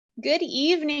Good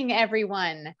evening,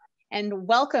 everyone, and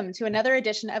welcome to another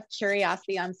edition of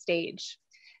Curiosity on Stage.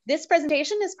 This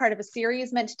presentation is part of a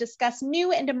series meant to discuss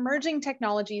new and emerging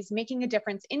technologies making a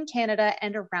difference in Canada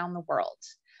and around the world.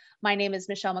 My name is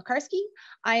Michelle Makarski.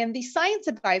 I am the Science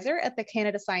Advisor at the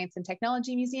Canada Science and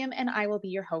Technology Museum, and I will be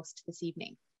your host this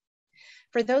evening.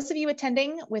 For those of you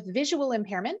attending with visual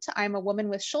impairment, I'm a woman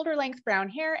with shoulder-length brown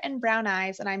hair and brown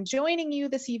eyes, and I'm joining you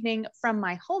this evening from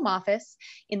my home office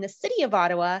in the city of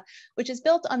Ottawa, which is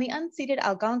built on the unceded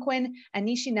Algonquin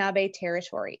Anishinaabe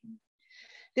territory.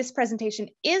 This presentation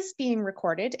is being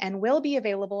recorded and will be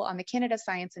available on the Canada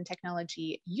Science and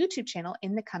Technology YouTube channel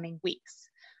in the coming weeks.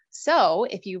 So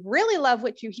if you really love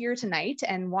what you hear tonight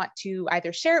and want to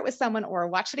either share it with someone or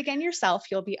watch it again yourself,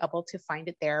 you'll be able to find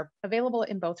it there, available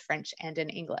in both French and in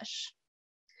English.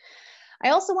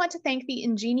 I also want to thank the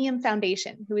Ingenium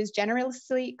Foundation, who is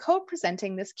generously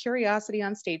co-presenting this Curiosity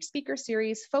on Stage speaker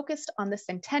series focused on the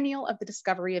centennial of the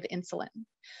discovery of insulin.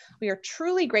 We are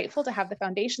truly grateful to have the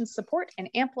foundation's support in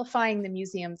amplifying the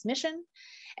museum's mission,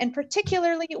 and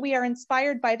particularly we are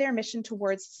inspired by their mission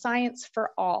towards science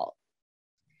for all.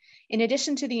 In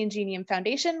addition to the Ingenium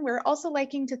Foundation, we're also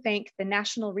liking to thank the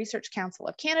National Research Council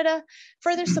of Canada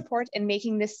for their support in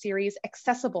making this series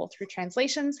accessible through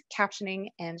translations,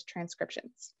 captioning, and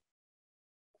transcriptions.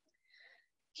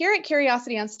 Here at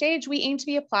Curiosity on Stage, we aim to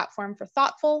be a platform for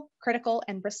thoughtful, critical,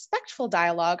 and respectful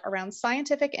dialogue around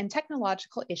scientific and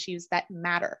technological issues that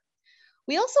matter.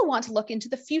 We also want to look into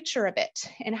the future a bit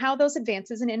and how those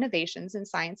advances and innovations in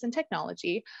science and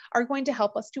technology are going to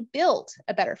help us to build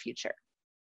a better future.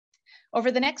 Over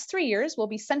the next 3 years, we'll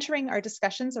be centering our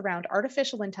discussions around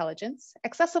artificial intelligence,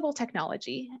 accessible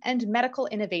technology, and medical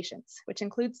innovations, which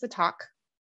includes the talk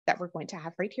that we're going to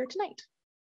have right here tonight.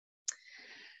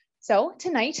 So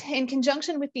tonight, in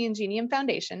conjunction with the Ingenium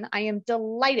Foundation, I am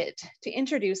delighted to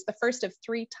introduce the first of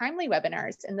 3 timely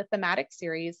webinars in the thematic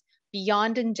series,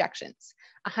 Beyond Injections,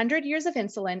 100 Years of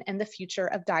Insulin and the Future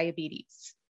of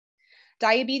Diabetes.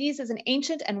 Diabetes is an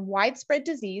ancient and widespread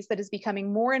disease that is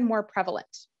becoming more and more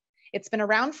prevalent. It's been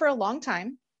around for a long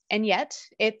time, and yet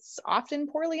it's often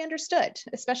poorly understood,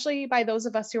 especially by those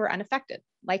of us who are unaffected,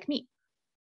 like me.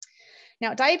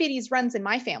 Now, diabetes runs in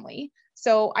my family,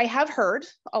 so I have heard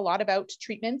a lot about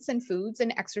treatments and foods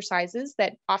and exercises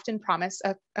that often promise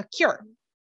a cure.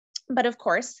 But of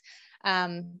course,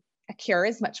 a cure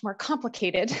is much more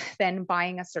complicated than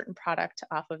buying a certain product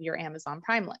off of your Amazon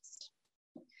Prime list.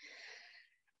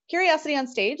 Curiosity on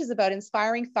Stage is about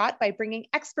inspiring thought by bringing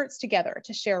experts together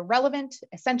to share relevant,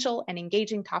 essential, and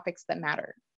engaging topics that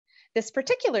matter. This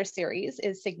particular series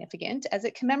is significant as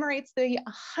it commemorates the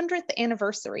 100th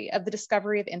anniversary of the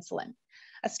discovery of insulin,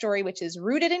 a story which is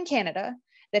rooted in Canada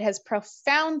that has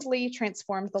profoundly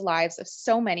transformed the lives of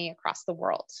so many across the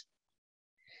world.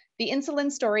 The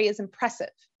insulin story is impressive,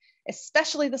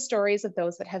 especially the stories of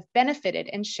those that have benefited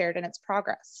and shared in its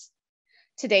progress.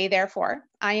 Today, therefore,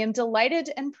 I am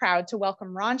delighted and proud to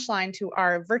welcome Ron Shlien to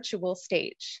our virtual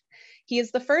stage. He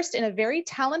is the first in a very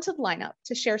talented lineup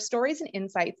to share stories and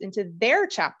insights into their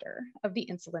chapter of the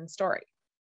insulin story.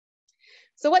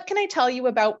 So what can I tell you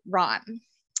about Ron?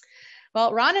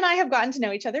 Well, Ron and I have gotten to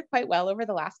know each other quite well over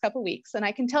the last couple of weeks, and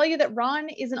I can tell you that Ron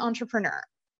is an entrepreneur.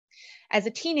 As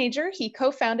a teenager, he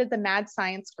co-founded the Mad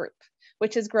Science Group,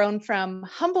 which has grown from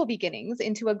humble beginnings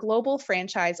into a global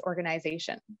franchise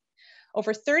organization.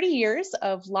 Over 30 years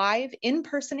of live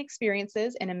in-person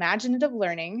experiences and imaginative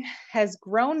learning has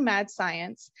grown Mad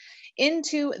Science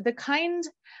into the kind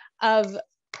of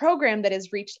program that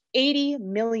has reached 80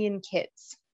 million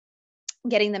kids,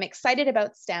 getting them excited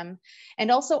about STEM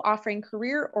and also offering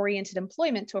career-oriented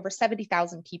employment to over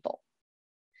 70,000 people.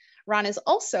 Ron is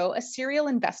also a serial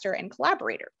investor and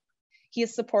collaborator. He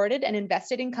has supported and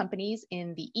invested in companies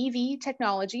in the EV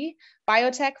technology,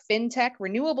 biotech, fintech,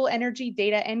 renewable energy,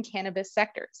 data, and cannabis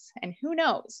sectors. And who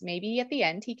knows, maybe at the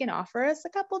end, he can offer us a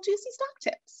couple juicy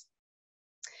stock tips.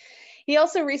 He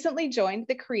also recently joined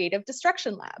the Creative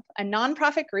Destruction Lab, a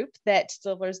nonprofit group that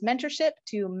delivers mentorship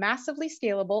to massively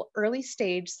scalable early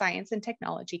stage science and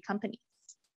technology companies.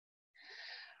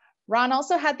 Ron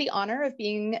also had the honor of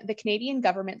being the Canadian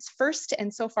government's first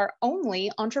and so far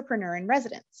only entrepreneur in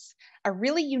residence, a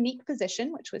really unique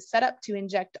position which was set up to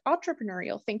inject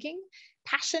entrepreneurial thinking,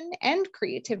 passion, and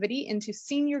creativity into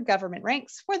senior government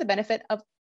ranks for the benefit of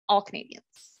all Canadians.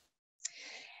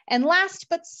 And last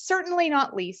but certainly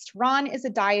not least, Ron is a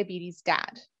diabetes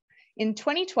dad. In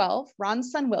 2012,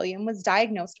 Ron's son William was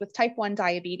diagnosed with type 1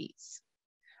 diabetes.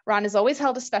 Ron has always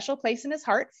held a special place in his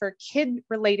heart for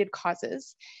kid-related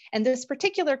causes, and this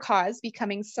particular cause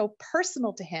becoming so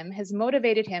personal to him has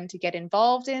motivated him to get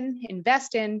involved in,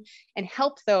 invest in, and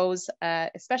help those,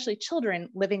 especially children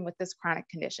living with this chronic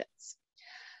conditions.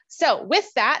 So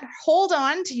with that, hold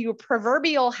on to your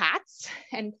proverbial hats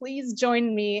and please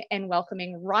join me in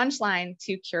welcoming Ron Shlien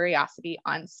to Curiosity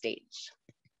on Stage.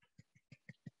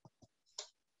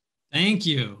 Thank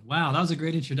you. Wow, that was a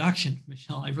great introduction,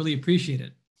 Michelle. I really appreciate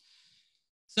it.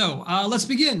 So let's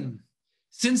begin.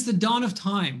 Since the dawn of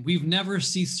time, we've never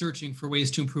ceased searching for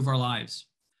ways to improve our lives.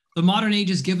 The modern age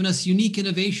has given us unique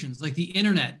innovations like the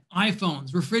internet,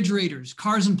 iPhones, refrigerators,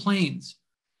 cars, and planes.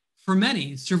 For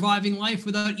many, surviving life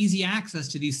without easy access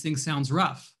to these things sounds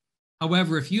rough.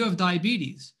 However, if you have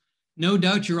diabetes, no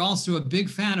doubt you're also a big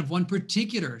fan of one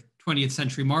particular 20th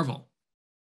century marvel,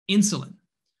 insulin.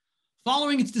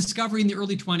 Following its discovery in the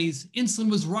early 20s, insulin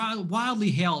was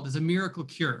wildly hailed as a miracle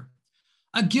cure,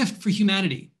 a gift for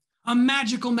humanity, a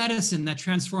magical medicine that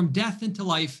transformed death into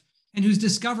life and whose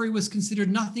discovery was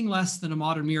considered nothing less than a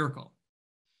modern miracle.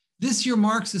 This year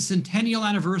marks the centennial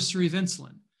anniversary of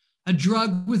insulin, a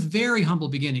drug with very humble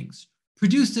beginnings,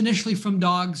 produced initially from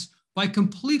dogs by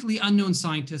completely unknown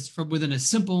scientists from within a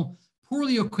simple,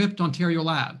 poorly equipped Ontario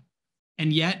lab.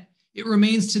 And yet, it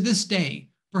remains to this day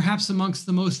perhaps amongst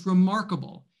the most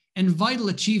remarkable and vital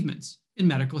achievements in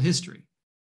medical history.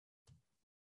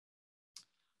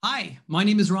 Hi, my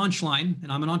name is Ron Shlien,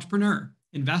 and I'm an entrepreneur,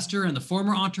 investor, and the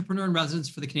former entrepreneur in residence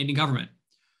for the Canadian government.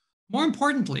 More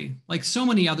importantly, like so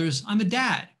many others, I'm a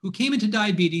dad who came into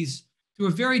diabetes through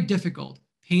a very difficult,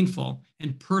 painful,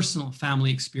 and personal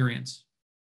family experience.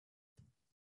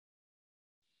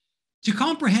 To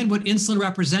comprehend what insulin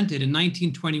represented in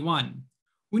 1921,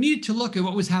 we needed to look at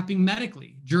what was happening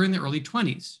medically during the early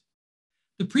 20s.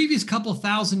 The previous couple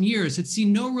thousand years had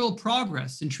seen no real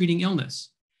progress in treating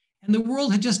illness, and the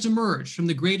world had just emerged from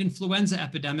the great influenza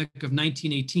epidemic of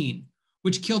 1918,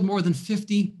 which killed more than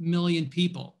 50 million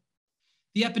people.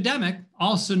 The epidemic,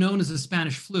 also known as the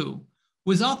Spanish flu,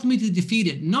 was ultimately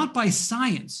defeated not by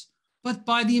science, but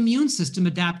by the immune system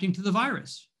adapting to the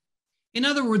virus. In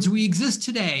other words, we exist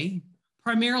today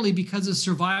primarily because of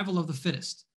survival of the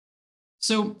fittest.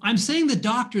 So I'm saying that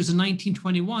doctors in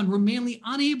 1921 were mainly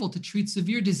unable to treat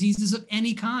severe diseases of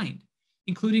any kind,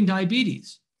 including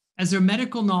diabetes, as their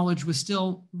medical knowledge was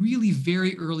still really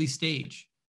very early stage.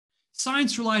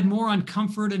 Science relied more on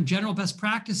comfort and general best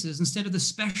practices instead of the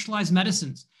specialized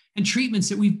medicines and treatments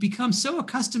that we've become so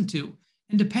accustomed to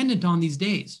and dependent on these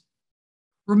days.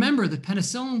 Remember that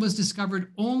penicillin was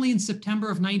discovered only in September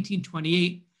of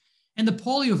 1928 and the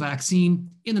polio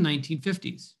vaccine in the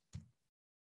 1950s.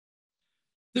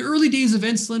 The early days of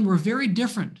insulin were very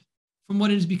different from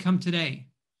what it has become today.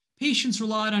 Patients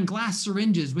relied on glass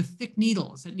syringes with thick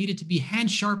needles that needed to be hand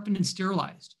sharpened and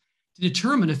sterilized. To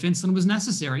determine if insulin was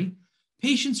necessary,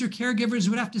 patients or caregivers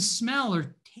would have to smell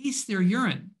or taste their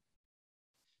urine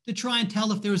to try and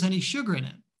tell if there was any sugar in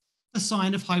it, a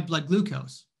sign of high blood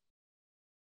glucose.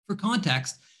 For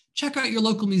context, check out your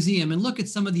local museum and look at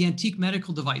some of the antique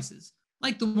medical devices,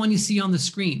 like the one you see on the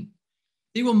screen.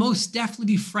 They will most definitely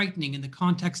be frightening in the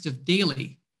context of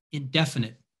daily,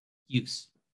 indefinite use.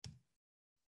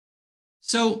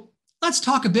 So let's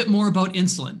talk a bit more about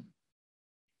insulin.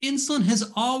 Insulin has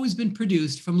always been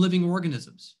produced from living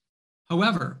organisms.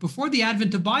 However, before the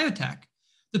advent of biotech,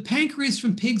 the pancreas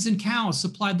from pigs and cows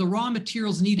supplied the raw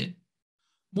materials needed.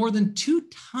 More than 2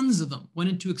 tons of them went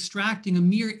into extracting a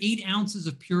mere 8 ounces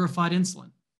of purified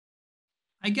insulin.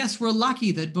 I guess we're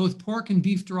lucky that both pork and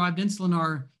beef-derived insulin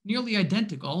are nearly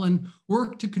identical and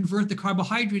work to convert the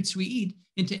carbohydrates we eat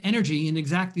into energy in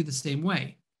exactly the same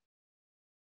way.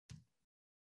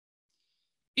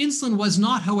 Insulin was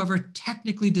not, however,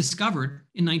 technically discovered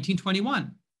in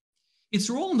 1921. Its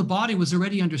role in the body was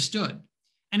already understood,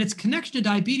 and its connection to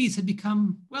diabetes had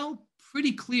become, well,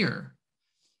 pretty clear.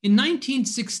 In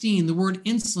 1916, the word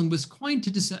insulin was coined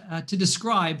to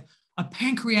describe a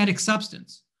pancreatic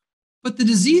substance, but the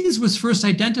disease was first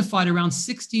identified around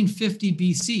 1650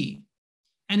 BC,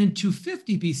 and in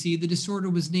 250 BC, the disorder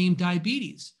was named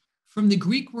diabetes, from the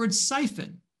Greek word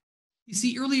siphon. You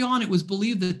see, early on, it was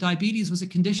believed that diabetes was a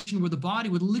condition where the body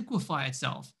would liquefy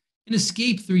itself and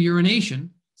escape through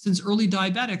urination, since early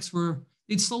diabetics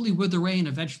they'd slowly wither away and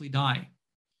eventually die.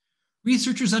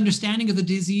 Researchers' understanding of the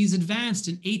disease advanced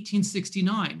in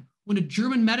 1869 when a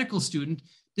German medical student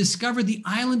discovered the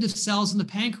island of cells in the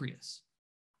pancreas.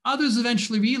 Others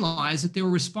eventually realized that they were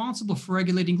responsible for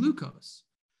regulating glucose.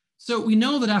 So we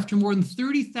know that after more than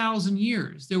 30,000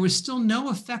 years, there was still no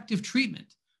effective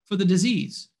treatment for the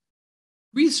disease.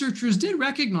 Researchers did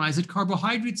recognize that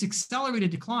carbohydrates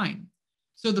accelerated decline.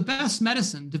 So the best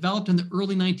medicine developed in the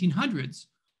early 1900s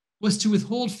was to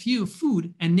withhold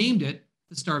food and named it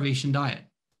the starvation diet.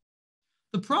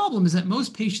 The problem is that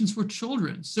most patients were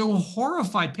children, so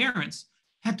horrified parents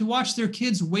had to watch their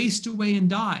kids waste away and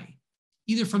die,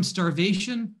 either from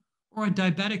starvation or a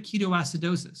diabetic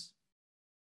ketoacidosis.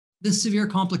 This severe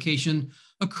complication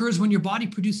occurs when your body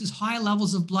produces high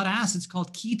levels of blood acids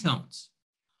called ketones.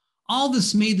 All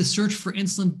this made the search for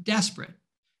insulin desperate,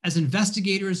 as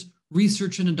investigators,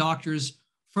 researchers, and doctors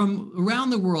from around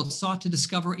the world sought to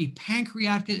discover a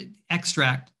pancreatic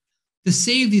extract to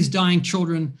save these dying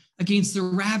children against the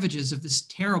ravages of this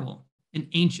terrible and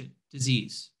ancient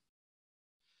disease.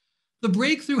 The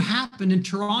breakthrough happened in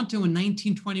Toronto in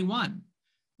 1921,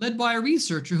 led by a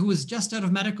researcher who was just out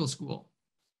of medical school.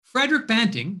 Frederick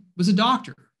Banting was a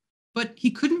doctor, but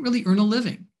he couldn't really earn a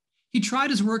living. He tried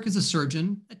his work as a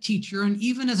surgeon, a teacher, and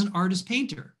even as an artist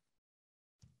painter.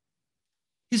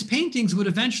 His paintings would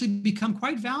eventually become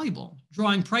quite valuable,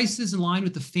 drawing prices in line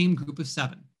with the famed Group of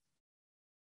Seven.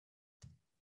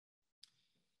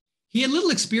 He had little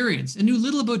experience and knew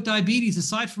little about diabetes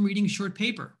aside from reading a short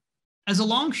paper. As a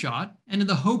long shot, and in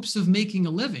the hopes of making a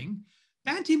living,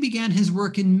 Banting began his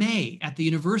work in May at the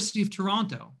University of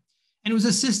Toronto and was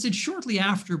assisted shortly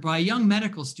after by a young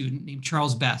medical student named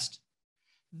Charles Best.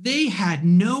 They had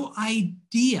no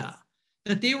idea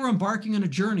that they were embarking on a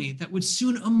journey that would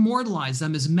soon immortalize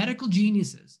them as medical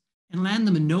geniuses and land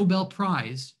them a Nobel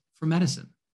Prize for medicine.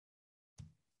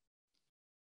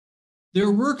 Their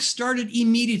work started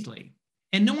immediately,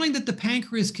 and knowing that the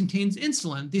pancreas contains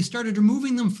insulin, they started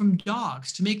removing them from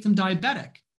dogs to make them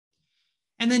diabetic,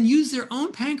 and then used their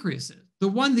own pancreases, the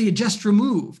one they had just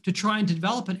removed, to try and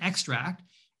develop an extract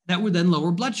that would then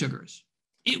lower blood sugars.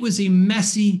 It was a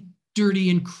messy,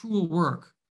 dirty, and cruel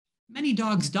work. Many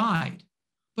dogs died,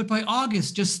 but by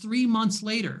August, just 3 months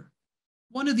later,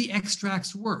 one of the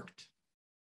extracts worked.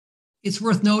 It's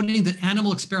worth noting that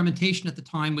animal experimentation at the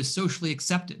time was socially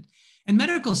accepted, and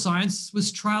medical science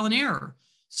was trial and error,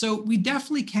 so we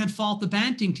definitely can't fault the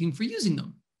Banting team for using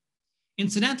them.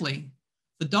 Incidentally,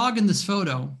 the dog in this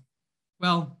photo,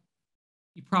 well,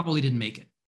 he probably didn't make it.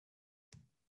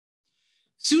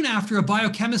 Soon after, a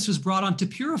biochemist was brought on to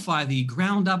purify the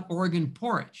ground-up organ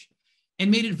porridge and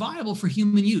made it viable for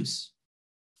human use.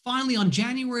 Finally, on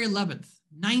January 11th,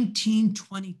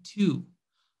 1922,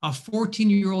 a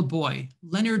 14-year-old boy,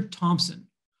 Leonard Thompson,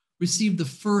 received the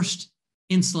first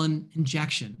insulin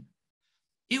injection.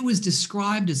 It was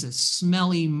described as a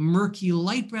smelly, murky,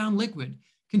 light brown liquid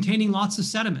containing lots of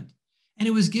sediment, and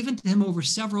it was given to him over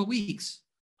several weeks.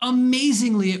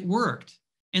 Amazingly, it worked,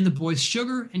 and the boy's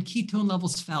sugar and ketone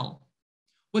levels fell.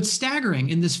 What's staggering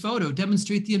in this photo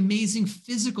demonstrates the amazing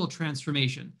physical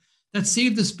transformation that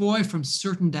saved this boy from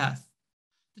certain death.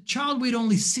 The child weighed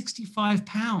only 65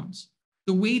 pounds,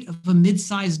 the weight of a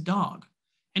mid-sized dog,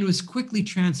 and was quickly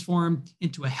transformed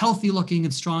into a healthy-looking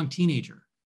and strong teenager.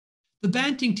 The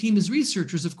Banting team as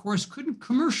researchers, of course, couldn't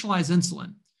commercialize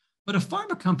insulin, but a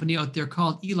pharma company out there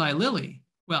called Eli Lilly,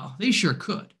 well, they sure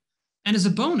could. And as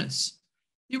a bonus,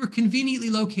 they were conveniently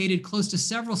located close to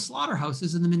several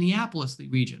slaughterhouses in the Minneapolis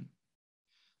region.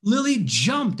 Lilly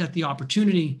jumped at the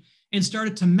opportunity and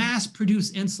started to mass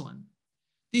produce insulin.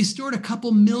 They stored a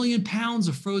couple million pounds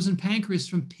of frozen pancreas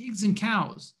from pigs and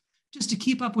cows just to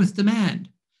keep up with demand,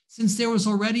 since there was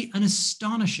already an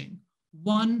astonishing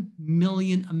 1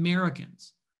 million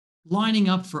Americans lining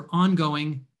up for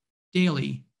ongoing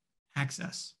daily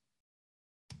access.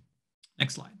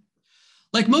 Next slide.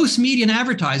 Like most media and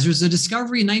advertisers, the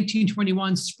discovery in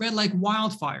 1921 spread like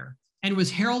wildfire and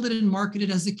was heralded and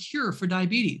marketed as the cure for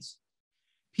diabetes.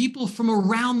 People from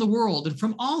around the world and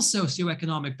from all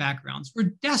socioeconomic backgrounds were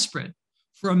desperate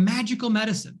for a magical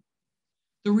medicine.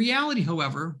 The reality,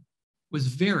 however, was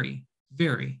very,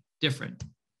 very different.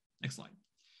 Next slide.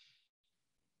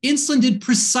 Insulin did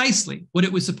precisely what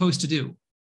it was supposed to do: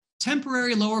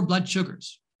 temporary lower blood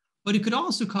sugars, but it could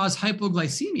also cause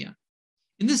hypoglycemia.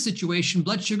 In this situation,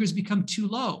 blood sugars become too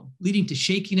low, leading to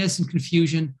shakiness and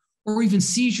confusion, or even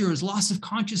seizures, loss of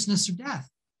consciousness, or death.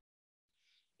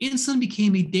 Insulin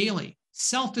became a daily,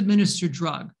 self-administered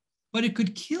drug, but it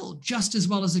could kill just as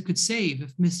well as it could save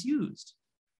if misused.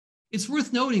 It's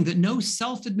worth noting that no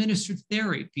self-administered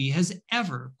therapy has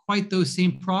ever quite those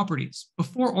same properties,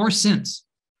 before or since.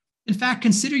 In fact,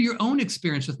 consider your own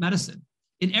experience with medicine.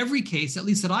 In every case, at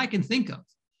least that I can think of,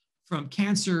 from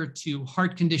cancer to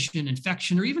heart condition,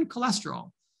 infection, or even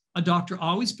cholesterol, a doctor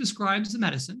always prescribes the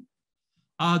medicine.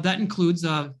 That includes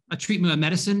a treatment of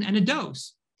medicine and a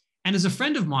dose. And as a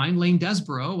friend of mine, Lane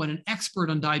Desborough, and an expert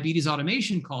on diabetes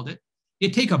automation, called it, you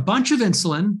take a bunch of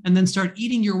insulin and then start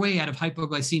eating your way out of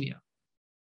hypoglycemia.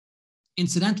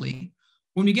 Incidentally,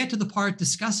 when we get to the part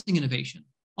discussing innovation,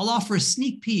 I'll offer a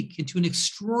sneak peek into an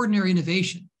extraordinary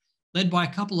innovation led by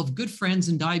a couple of good friends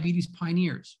and diabetes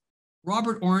pioneers,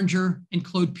 Robert Oranger and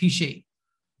Claude Pichet,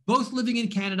 both living in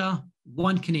Canada,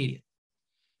 one Canadian.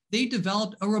 They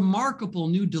developed a remarkable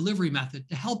new delivery method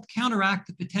to help counteract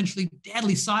the potentially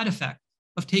deadly side effect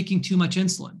of taking too much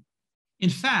insulin.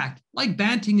 In fact, like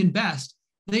Banting and Best,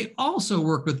 they also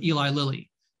work with Eli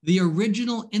Lilly, the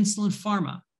original insulin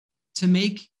pharma, to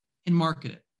make and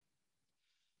market it.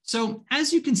 So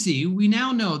as you can see, we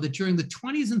now know that during the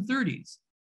 20s and 30s,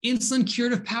 insulin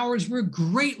curative powers were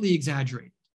greatly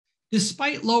exaggerated.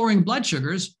 Despite lowering blood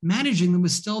sugars, managing them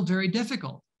was still very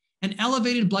difficult, and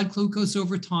elevated blood glucose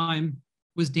over time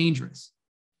was dangerous.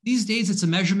 These days, it's a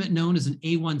measurement known as an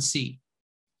A1C.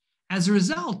 As a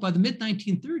result, by the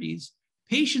mid-1930s,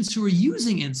 patients who were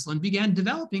using insulin began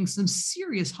developing some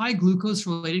serious high glucose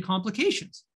related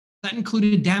complications. That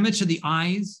included damage to the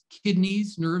eyes,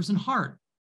 kidneys, nerves, and heart,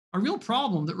 a real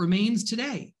problem that remains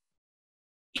today.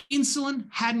 Insulin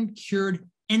hadn't cured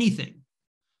anything,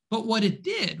 but what it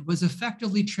did was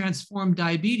effectively transform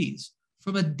diabetes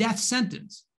from a death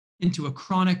sentence into a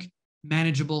chronic,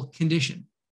 manageable condition.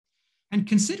 And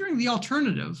considering the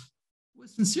alternative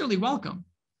was sincerely welcome.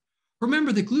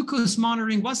 Remember that glucose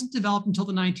monitoring wasn't developed until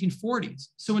the 1940s.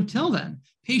 So until then,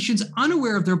 patients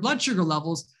unaware of their blood sugar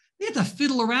levels, they had to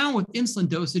fiddle around with insulin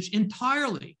dosage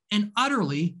entirely and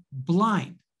utterly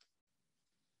blind.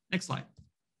 Next slide.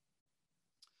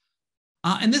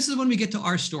 And this is when we get to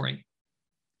our story.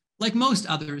 Like most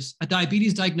others, a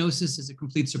diabetes diagnosis is a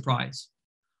complete surprise.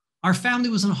 Our family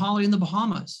was on holiday in the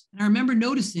Bahamas, and I remember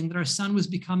noticing that our son was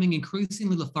becoming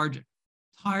increasingly lethargic,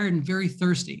 tired, and very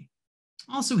thirsty.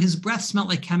 Also, his breath smelled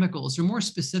like chemicals, or more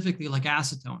specifically, like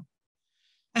acetone.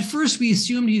 At first, we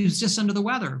assumed he was just under the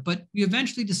weather, but we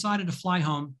eventually decided to fly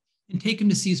home and take him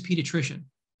to see his pediatrician.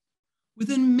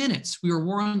 Within minutes, we were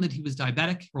warned that he was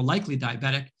diabetic, or likely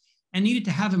diabetic, and needed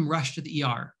to have him rushed to the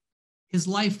ER. His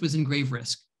life was in grave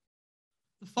risk.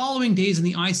 The following days in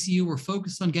the ICU were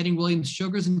focused on getting William's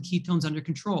sugars and ketones under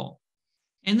control,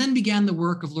 and then began the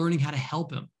work of learning how to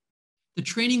help him. The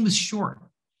training was short,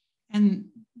 and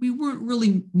we weren't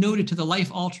really noted to the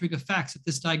life-altering effects that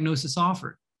this diagnosis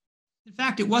offered. In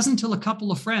fact, it wasn't until a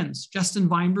couple of friends, Justin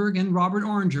Weinberg and Robert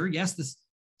Oranger, yes, the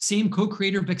same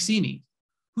co-creator of Baqsimi,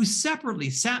 who separately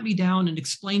sat me down and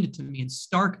explained it to me in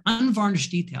stark,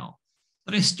 unvarnished detail,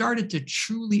 that I started to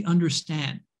truly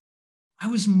understand. I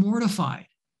was mortified.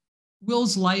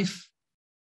 Will's life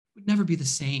would never be the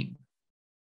same,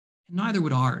 and neither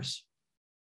would ours.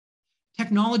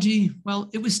 Technology, well,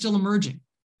 it was still emerging.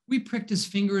 We pricked his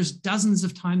fingers dozens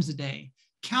of times a day,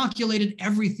 calculated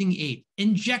everything he ate,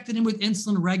 injected him with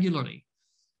insulin regularly.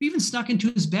 We even snuck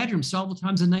into his bedroom several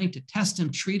times a night to test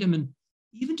him, treat him, and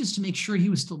even just to make sure he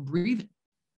was still breathing.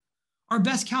 Our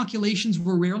best calculations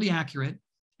were rarely accurate,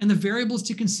 and the variables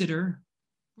to consider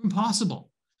were impossible.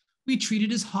 We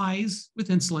treated his highs with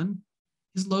insulin,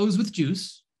 his lows with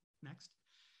juice. Next.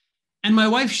 And my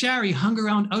wife, Shari, hung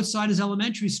around outside his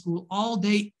elementary school all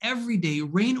day, every day,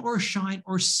 rain or shine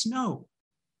or snow,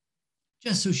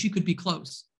 just so she could be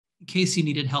close in case he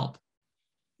needed help.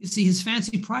 You see, his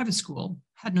fancy private school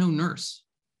had no nurse.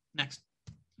 Next.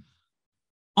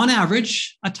 On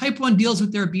average, a type 1 deals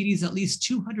with diabetes at least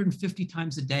 250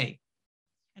 times a day.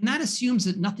 And that assumes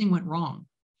that nothing went wrong.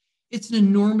 It's an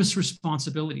enormous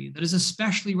responsibility that is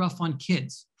especially rough on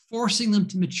kids, forcing them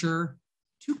to mature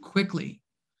too quickly.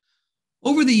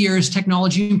 Over the years,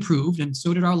 technology improved, and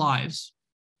so did our lives.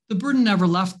 The burden never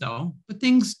left, though, but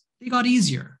things, they got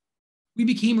easier. We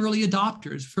became early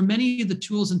adopters for many of the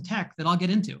tools and tech that I'll get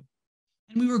into.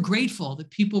 And we were grateful that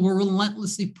people were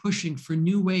relentlessly pushing for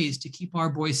new ways to keep our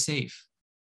boys safe.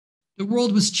 The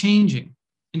world was changing,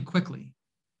 and quickly.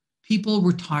 People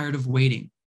were tired of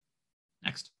waiting.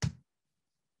 Next.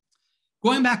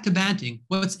 Going back to Banting,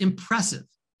 what's impressive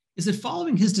is that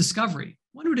following his discovery,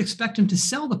 one would expect him to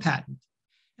sell the patent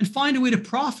and find a way to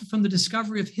profit from the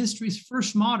discovery of history's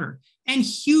first modern and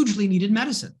hugely needed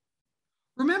medicine.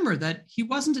 Remember that he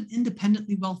wasn't an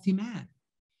independently wealthy man,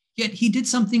 yet he did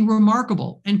something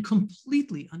remarkable and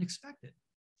completely unexpected.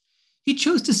 He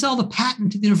chose to sell the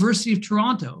patent to the University of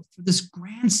Toronto for this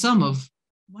grand sum of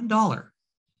 $1,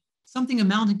 something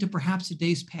amounting to perhaps a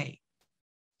day's pay.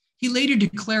 He later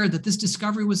declared that this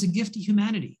discovery was a gift to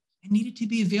humanity and needed to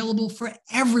be available for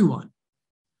everyone.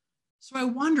 So I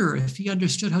wonder if he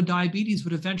understood how diabetes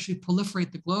would eventually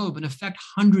proliferate the globe and affect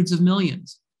hundreds of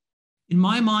millions. In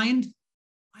my mind,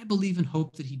 I believe and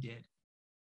hope that he did.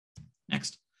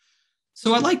 Next.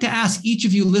 So I'd like to ask each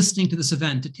of you listening to this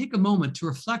event to take a moment to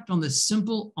reflect on this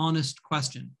simple, honest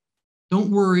question. Don't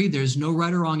worry, there's no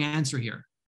right or wrong answer here.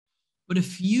 But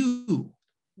if you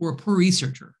were a poor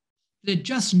researcher that had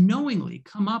just knowingly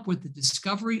come up with the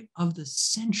discovery of the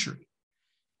century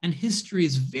and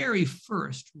history's very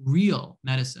first real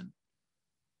medicine,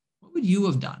 what would you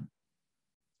have done?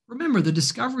 Remember, the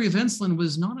discovery of insulin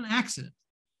was not an accident.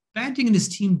 Banting and his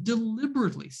team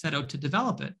deliberately set out to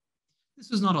develop it. This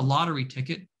was not a lottery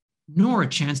ticket, nor a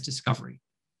chance discovery.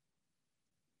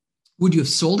 Would you have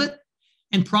sold it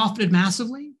and profited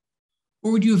massively?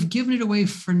 Or would you have given it away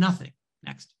for nothing?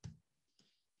 Next.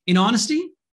 In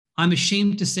honesty, I'm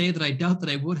ashamed to say that I doubt that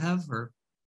I would have or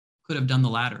could have done the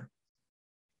latter.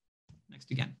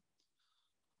 Next again.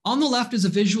 On the left is a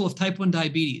visual of type 1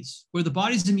 diabetes, where the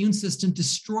body's immune system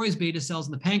destroys beta cells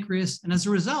in the pancreas and as a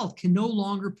result can no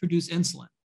longer produce insulin.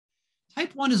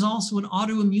 Type 1 is also an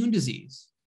autoimmune disease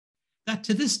that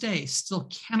to this day still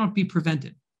cannot be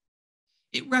prevented.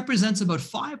 It represents about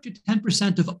 5 to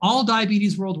 10% of all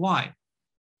diabetes worldwide.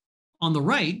 On the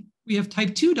right, we have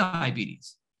type 2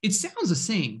 diabetes. It sounds the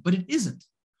same, but it isn't.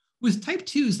 With type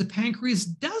 2s, the pancreas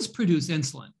does produce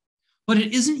insulin, but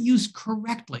it isn't used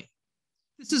correctly.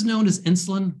 This is known as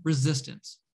insulin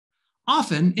resistance.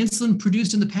 Often, insulin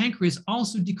produced in the pancreas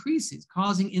also decreases,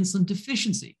 causing insulin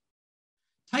deficiency.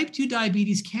 Type 2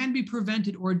 diabetes can be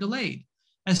prevented or delayed,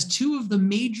 as two of the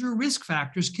major risk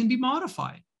factors can be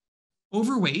modified: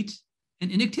 overweight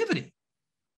and inactivity.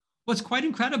 What's quite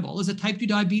incredible is that type 2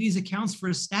 diabetes accounts for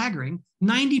a staggering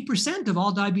 90% of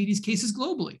all diabetes cases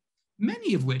globally,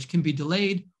 many of which can be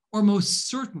delayed or most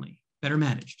certainly better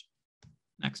managed.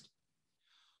 Next.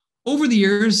 Over the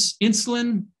years,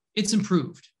 insulin, it's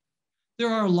improved. There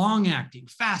are long-acting,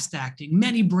 fast-acting,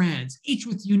 many brands, each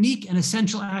with unique and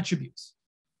essential attributes.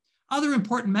 Other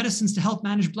important medicines to help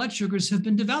manage blood sugars have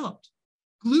been developed.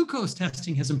 Glucose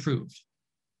testing has improved.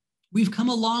 We've come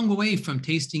a long way from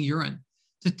tasting urine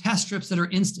to test strips that are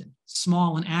instant,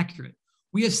 small, and accurate.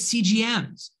 We have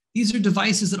CGMs. These are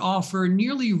devices that offer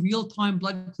nearly real-time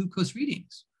blood glucose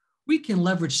readings. We can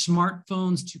leverage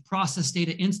smartphones to process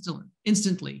data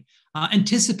instantly,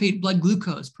 anticipate blood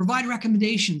glucose, provide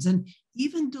recommendations, and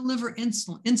even deliver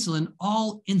insulin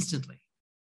all instantly.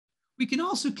 We can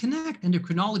also connect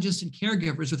endocrinologists and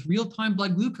caregivers with real-time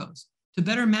blood glucose to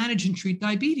better manage and treat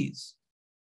diabetes.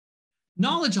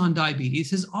 Knowledge on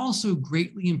diabetes has also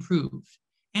greatly improved,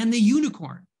 and the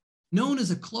unicorn, known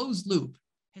as a closed loop,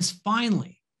 has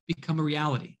finally become a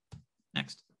reality.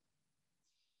 Next.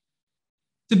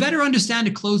 To better understand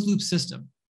a closed loop system,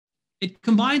 it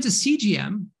combines a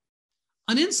CGM,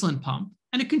 an insulin pump,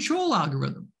 and a control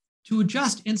algorithm to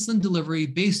adjust insulin delivery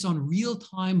based on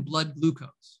real-time blood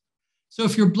glucose. So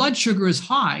if your blood sugar is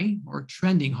high or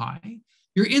trending high,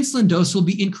 your insulin dose will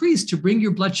be increased to bring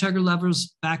your blood sugar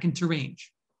levels back into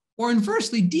range, or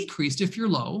inversely decreased if you're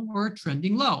low or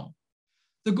trending low.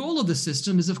 The goal of the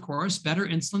system is, of course, better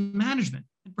insulin management,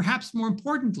 and perhaps more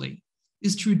importantly,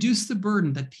 is to reduce the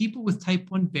burden that people with type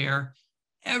 1 bear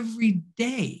every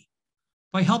day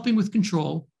by helping with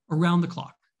control around the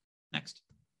clock. Next.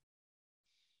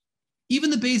 Even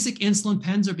the basic insulin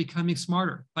pens are becoming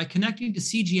smarter by connecting to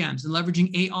CGMs and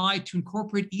leveraging AI to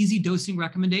incorporate easy dosing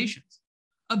recommendations.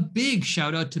 A big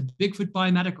shout out to Bigfoot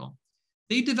Biomedical.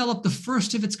 They developed the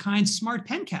first of its kind smart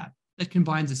pen cap that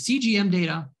combines the CGM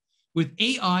data with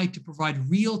AI to provide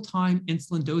real-time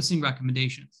insulin dosing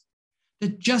recommendations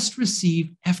that just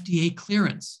received FDA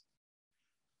clearance.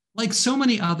 Like so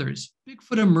many others,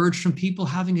 Bigfoot emerged from people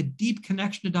having a deep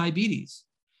connection to diabetes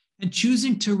and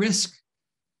choosing to risk,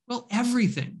 well,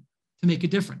 everything to make a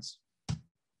difference.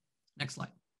 Next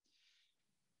slide.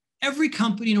 Every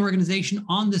company and organization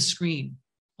on this screen,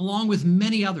 along with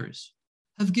many others,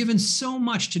 have given so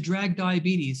much to drag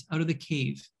diabetes out of the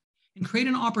cave and create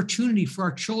an opportunity for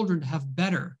our children to have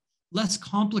better, less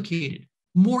complicated,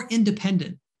 more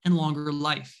independent, and longer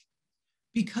life.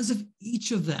 Because of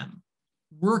each of them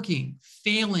working,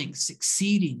 failing,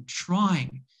 succeeding,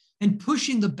 trying, and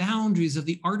pushing the boundaries of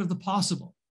the art of the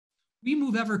possible, we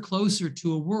move ever closer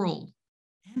to a world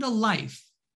and a life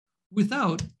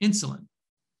without insulin.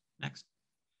 Next.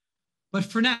 But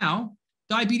for now,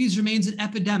 diabetes remains an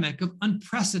epidemic of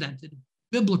unprecedented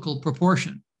biblical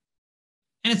proportion,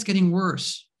 and it's getting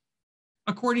worse.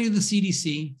 According to the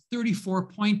CDC,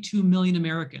 34.2 million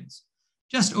Americans,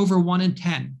 just over 1 in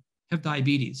 10, have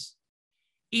diabetes.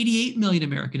 88 million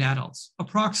American adults,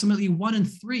 approximately 1 in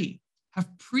 3, have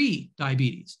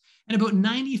pre-diabetes, and about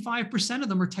 95% of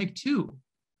them are type 2.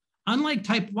 Unlike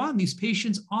type 1, these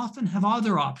patients often have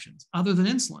other options other than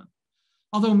insulin,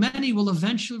 although many will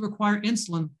eventually require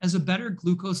insulin as a better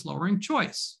glucose-lowering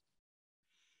choice.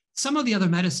 Some of the other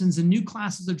medicines and new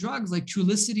classes of drugs like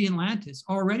Trulicity and Lantus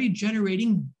are already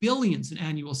generating billions in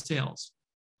annual sales,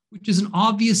 which is an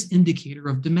obvious indicator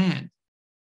of demand.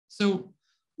 So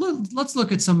let's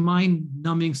look at some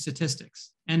mind-numbing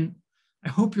statistics. And I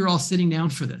hope you're all sitting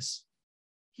down for this.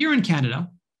 Here in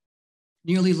Canada,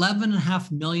 nearly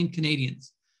 11.5 million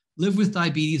Canadians live with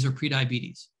diabetes or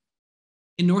prediabetes.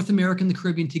 In North America and the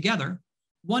Caribbean together,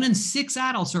 1 in 6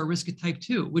 adults are at risk of type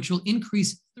 2, which will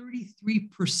increase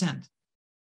 33%.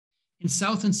 In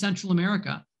South and Central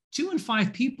America, 2 in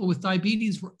 5 people with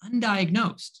diabetes were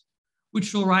undiagnosed,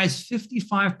 which will rise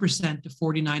 55% to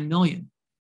 49 million.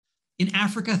 In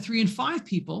Africa, 3 in 5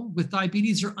 people with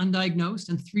diabetes are undiagnosed,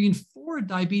 and 3 in 4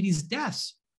 diabetes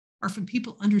deaths are from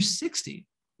people under 60,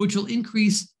 which will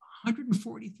increase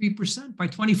 143% by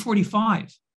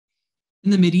 2045. In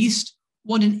the Mideast,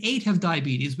 1 in 8 have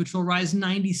diabetes, which will rise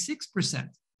 96%.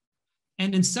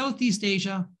 And in Southeast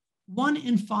Asia, 1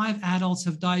 in 5 adults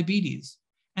have diabetes,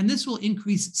 and this will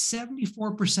increase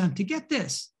 74% to, get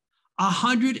this,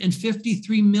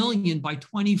 153 million by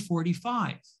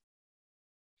 2045.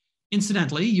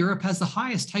 Incidentally, Europe has the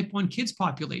highest type 1 kids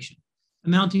population,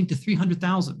 amounting to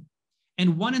 300,000,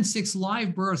 and 1 in 6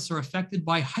 live births are affected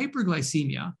by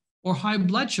hyperglycemia or high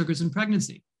blood sugars in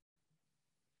pregnancy.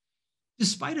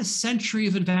 Despite a century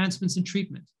of advancements in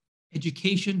treatment,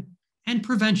 education, and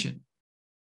prevention,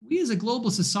 we as a global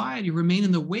society remain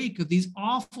in the wake of these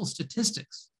awful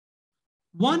statistics.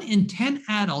 1 in 10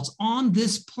 adults on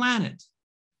this planet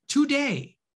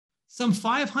today, some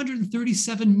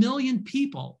 537 million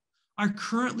people, are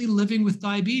currently living with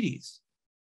diabetes.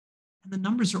 And the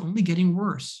numbers are only getting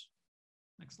worse.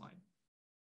 Next slide.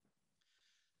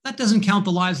 That doesn't count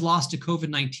the lives lost to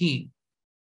COVID-19,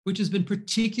 which has been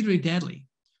particularly deadly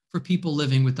for people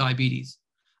living with diabetes.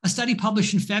 A study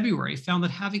published in February found that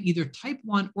having either type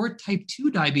 1 or type 2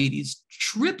 diabetes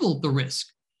tripled the risk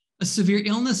of severe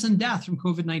illness and death from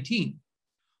COVID-19.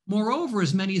 Moreover,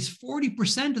 as many as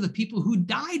 40% of the people who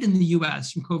died in the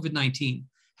US from COVID-19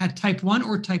 had type 1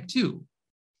 or type 2.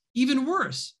 Even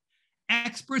worse,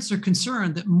 experts are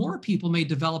concerned that more people may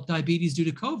develop diabetes due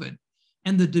to COVID,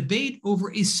 and the debate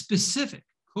over a specific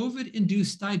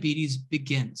COVID-induced diabetes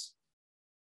begins.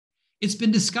 It's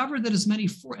been discovered that as many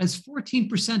as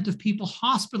 14% of people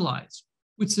hospitalized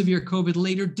with severe COVID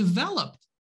later developed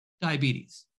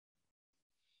diabetes.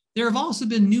 There have also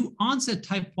been new onset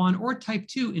type 1 or type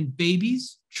 2 in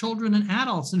babies, children, and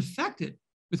adults infected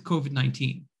with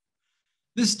COVID-19.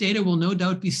 This data will no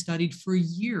doubt be studied for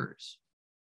years,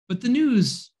 but the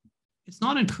news, it's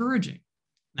not encouraging.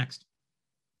 Next.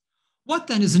 What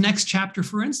then is the next chapter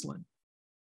for insulin?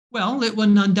 Well, it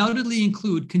will undoubtedly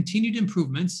include continued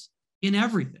improvements in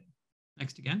everything.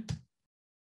 Next again.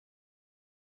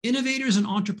 Innovators and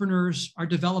entrepreneurs are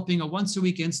developing a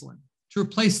once-a-week insulin to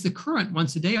replace the current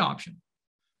once-a-day option.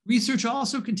 Research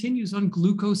also continues on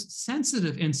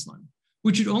glucose-sensitive insulin,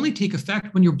 which would only take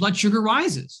effect when your blood sugar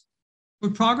rises.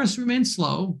 But progress remains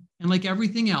slow, and like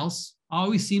everything else,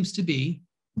 always seems to be,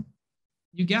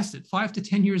 you guessed it, 5 to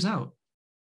 10 years out.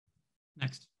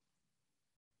 Next.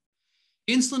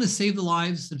 Insulin has saved the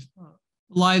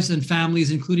lives and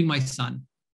families, including my son,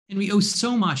 and we owe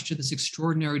so much to this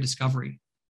extraordinary discovery.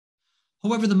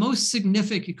 However, the most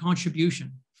significant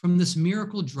contribution from this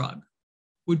miracle drug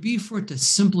would be for it to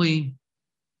simply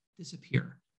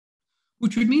disappear,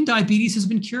 which would mean diabetes has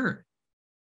been cured.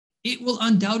 It will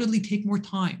undoubtedly take more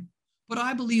time, but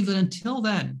I believe that until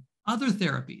then, other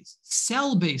therapies,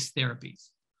 cell-based therapies,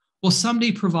 will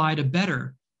someday provide a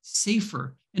better,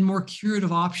 safer, and more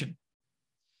curative option.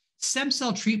 Stem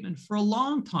cell treatment for a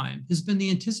long time has been the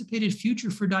anticipated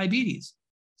future for diabetes,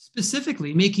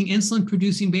 specifically making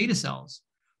insulin-producing beta cells,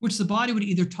 which the body would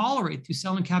either tolerate through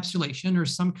cell encapsulation or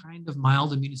some kind of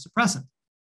mild immunosuppressant.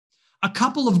 A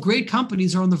couple of great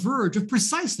companies are on the verge of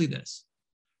precisely this.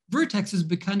 Vertex has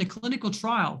begun a clinical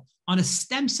trial on a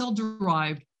stem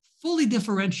cell-derived, fully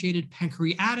differentiated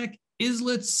pancreatic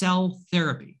islet cell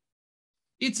therapy.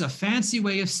 It's a fancy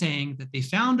way of saying that they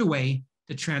found a way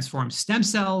to transform stem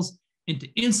cells into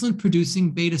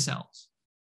insulin-producing beta cells.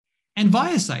 And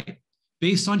ViaCyte,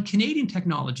 based on Canadian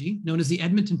technology known as the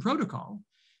Edmonton Protocol,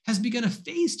 has begun a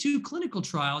phase 2 clinical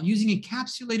trial using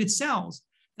encapsulated cells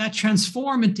that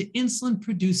transform into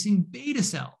insulin-producing beta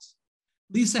cells.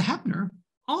 Lisa Hepner,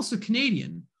 also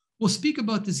Canadian, will speak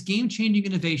about this game-changing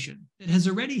innovation that has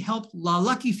already helped the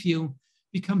lucky few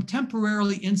become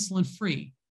temporarily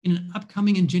insulin-free in an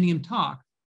upcoming Ingenium talk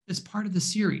that's part of the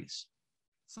series.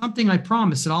 Something I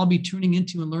promise that I'll be tuning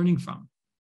into and learning from.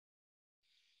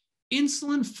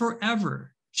 Insulin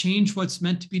forever changed what's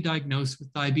meant to be diagnosed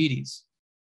with diabetes.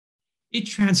 It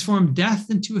transformed death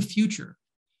into a future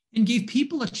and gave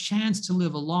people a chance to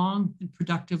live a long and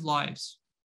productive lives.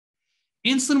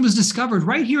 Insulin was discovered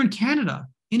right here in Canada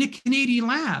in a Canadian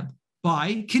lab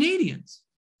by Canadians.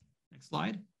 Next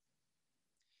slide.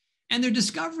 And their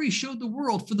discovery showed the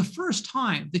world for the first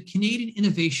time that Canadian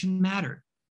innovation mattered.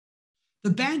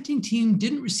 The Banting team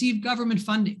didn't receive government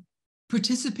funding,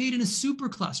 participate in a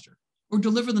supercluster, or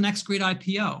deliver the next great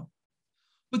IPO.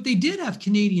 But they did have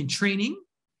Canadian training,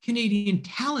 Canadian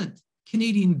talent,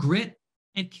 Canadian grit,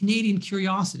 and Canadian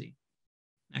curiosity.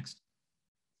 Next.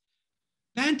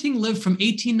 Banting lived from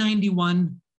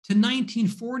 1891 to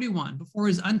 1941 before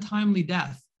his untimely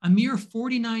death, a mere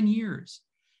 49 years.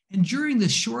 And during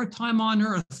this short time on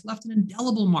Earth, left an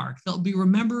indelible mark that will be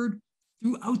remembered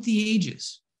throughout the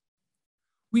ages.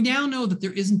 We now know that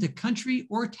there isn't a country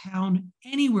or town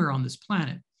anywhere on this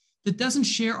planet that doesn't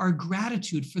share our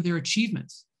gratitude for their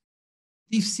achievements.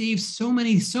 They've saved so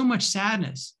much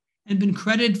sadness and been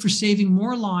credited for saving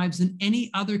more lives than any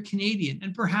other Canadian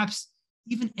and perhaps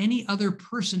even any other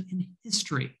person in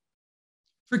history.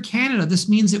 For Canada, this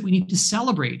means that we need to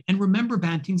celebrate and remember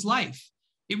Banting's life.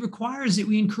 It requires that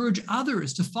we encourage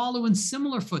others to follow in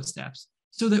similar footsteps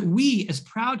so that we, as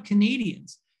proud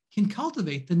Canadians, can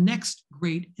cultivate the next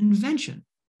great invention.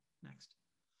 Next.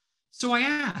 So I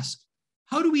ask,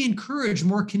 how do we encourage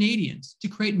more Canadians to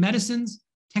create medicines,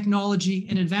 technology,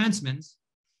 and advancements,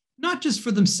 not just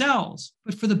for themselves,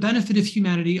 but for the benefit of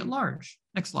humanity at large?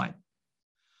 Next slide.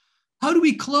 How do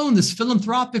we clone this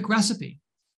philanthropic recipe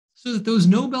so that those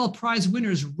Nobel Prize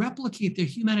winners replicate their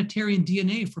humanitarian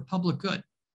DNA for public good?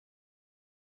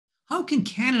 How can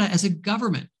Canada as a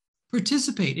government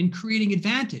participate in creating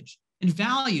advantage and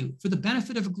value for the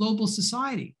benefit of a global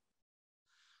society?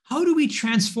 How do we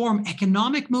transform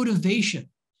economic motivation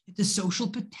into social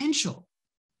potential?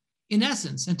 In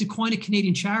essence, and to coin a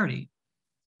Canadian charity,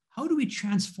 how do we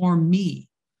transform me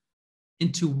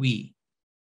into we?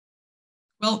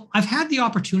 Well, I've had the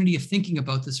opportunity of thinking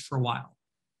about this for a while.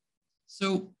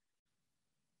 So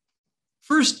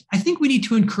first, I think we need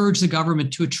to encourage the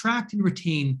government to attract and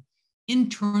retain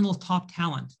internal top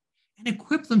talent and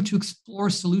equip them to explore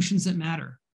solutions that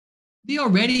matter. They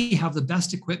already have the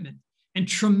best equipment and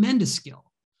tremendous skill,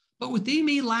 but what they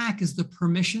may lack is the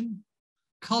permission,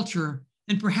 culture,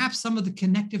 and perhaps some of the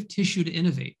connective tissue to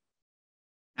innovate.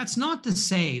 That's not to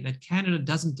say that Canada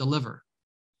doesn't deliver.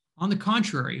 On the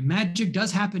contrary, magic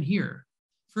does happen here.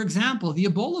 For example, the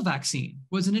Ebola vaccine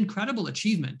was an incredible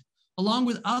achievement, along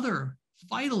with other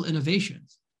vital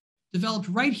innovations developed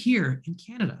right here in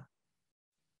Canada.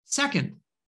 Second,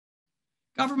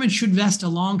 government should invest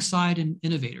alongside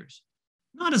innovators,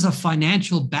 not as a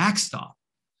financial backstop,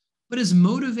 but as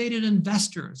motivated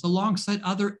investors alongside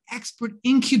other expert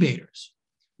incubators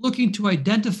looking to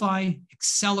identify,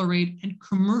 accelerate, and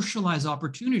commercialize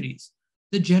opportunities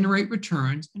that generate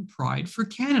returns and pride for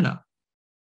Canada.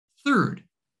 Third,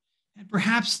 and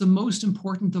perhaps the most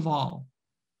important of all,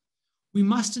 we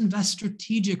must invest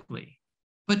strategically,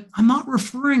 but I'm not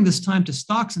referring this time to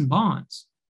stocks and bonds,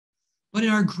 but in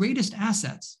our greatest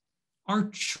assets, our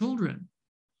children.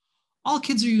 All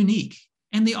kids are unique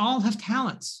and they all have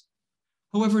talents.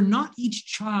 However, not each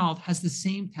child has the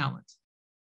same talent.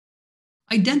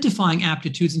 Identifying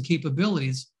aptitudes and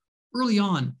capabilities early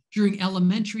on during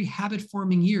elementary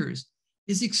habit-forming years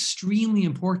is extremely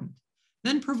important.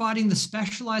 Then providing the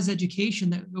specialized education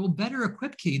that will better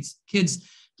equip kids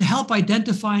to help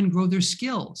identify and grow their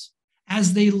skills.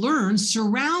 As they learn,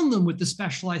 surround them with the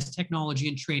specialized technology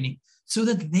and training so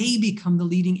that they become the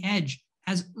leading edge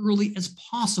as early as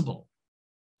possible.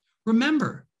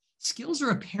 Remember, skills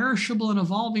are a perishable and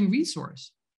evolving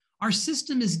resource. Our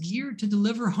system is geared to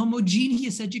deliver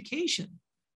homogeneous education,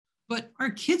 but our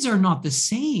kids are not the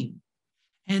same,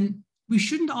 and we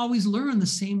shouldn't always learn the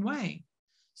same way.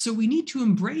 So we need to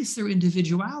embrace their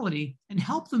individuality and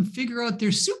help them figure out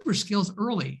their super skills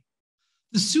early.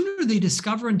 The sooner they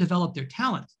discover and develop their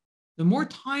talent, the more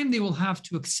time they will have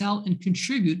to excel and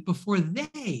contribute before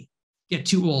they get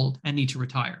too old and need to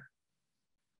retire.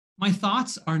 My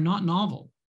thoughts are not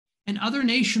novel, and other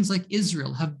nations like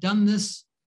Israel have done this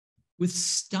with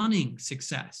stunning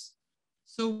success.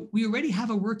 So we already have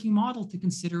a working model to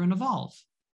consider and evolve.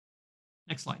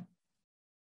 Next slide.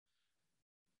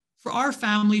 For our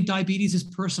family, diabetes is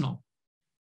personal.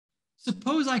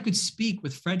 Suppose I could speak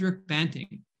with Frederick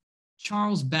Banting,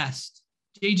 Charles Best,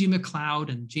 J.G. McLeod,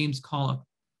 and James Collop.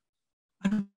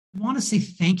 I want to say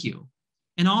thank you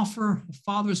and offer a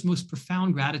father's most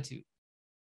profound gratitude.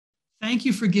 Thank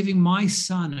you for giving my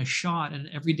son a shot at an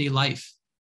everyday life.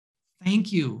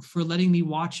 Thank you for letting me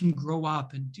watch him grow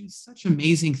up and do such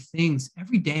amazing things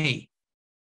every day.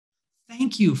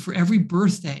 Thank you for every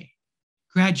birthday,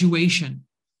 graduation,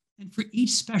 And for each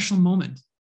special moment,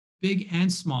 big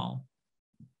and small.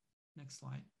 Next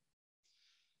slide.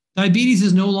 Diabetes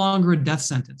is no longer a death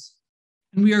sentence,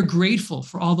 and we are grateful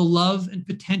for all the love and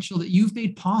potential that you've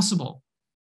made possible.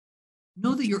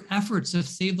 Know that your efforts have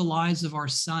saved the lives of our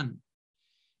son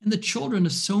and the children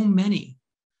of so many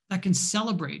that can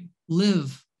celebrate,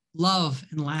 live, love,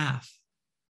 and laugh.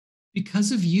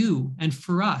 Because of you and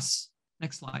for us,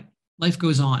 next slide, life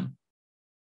goes on.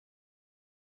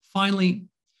 Finally,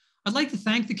 I'd like to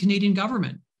thank the Canadian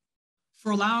government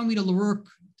for allowing me to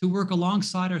work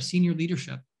alongside our senior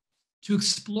leadership, to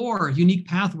explore unique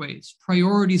pathways,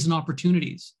 priorities, and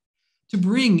opportunities, to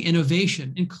bring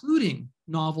innovation, including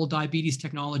novel diabetes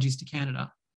technologies to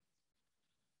Canada.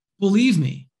 Believe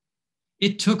me,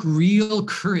 it took real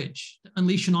courage to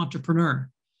unleash an entrepreneur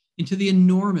into the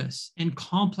enormous and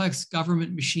complex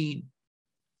government machine,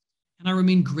 and I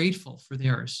remain grateful for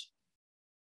theirs.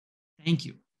 Thank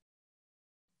you.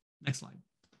 Next slide.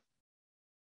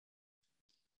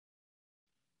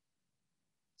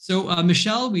 So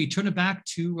Michelle, we turn it back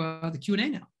to the Q&A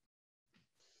now.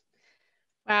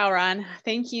 Wow, Ron,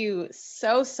 thank you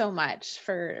so much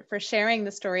for sharing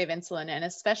the story of insulin, and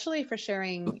especially for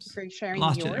sharing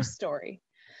your story.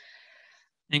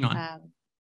 Hang on.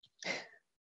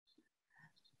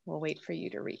 We'll wait for you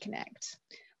to reconnect.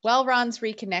 While Ron's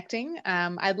reconnecting,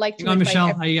 I'd like to Hang on,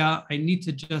 Michelle. I need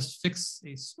to just fix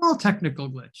a small technical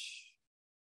glitch.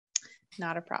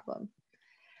 Not a problem.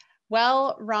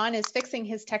 While Ron is fixing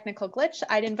his technical glitch,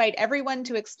 I'd invite everyone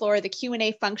to explore the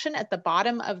Q&A function at the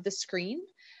bottom of the screen.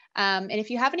 And if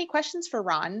you have any questions for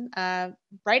Ron,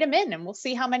 write them in and we'll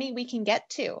see how many we can get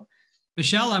to.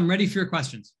 Michelle, I'm ready for your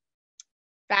questions.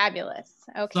 Fabulous.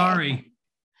 Okay. Sorry.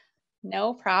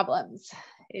 No problems.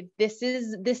 This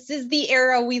is the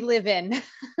era we live in.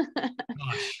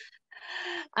 Gosh.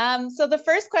 So the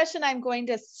first question I'm going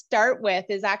to start with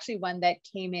is actually one that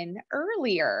came in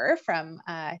earlier from,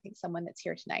 I think, someone that's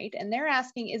here tonight. And they're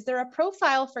asking, is there a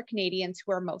profile for Canadians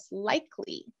who are most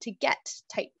likely to get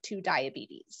type 2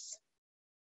 diabetes?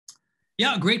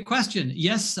 Yeah, great question.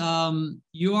 Yes, there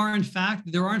are in fact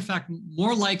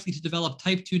more likely to develop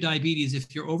type 2 diabetes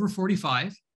if you're over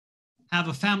 45, have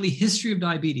a family history of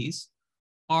diabetes,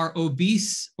 are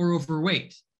obese or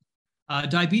overweight.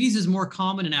 Diabetes is more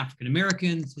common in African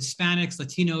Americans, Hispanics,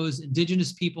 Latinos,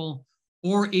 Indigenous people,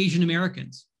 or Asian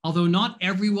Americans. Although not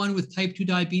everyone with type 2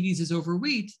 diabetes is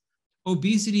overweight,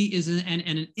 obesity and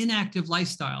an inactive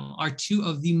lifestyle are two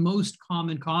of the most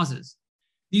common causes.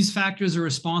 These factors are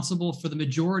responsible for the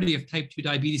majority of type 2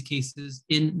 diabetes cases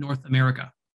in North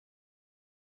America.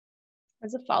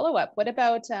 As a follow-up, what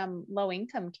about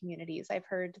low-income communities? I've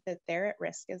heard that they're at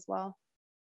risk as well.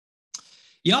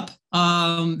 Yep,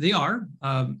 they are.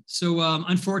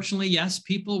 Unfortunately, yes,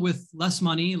 people with less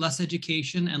money, less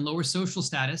education, and lower social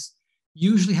status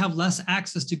usually have less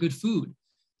access to good food.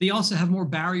 They also have more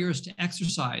barriers to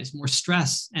exercise, more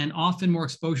stress, and often more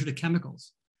exposure to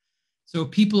chemicals. So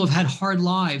people who have had hard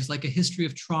lives, like a history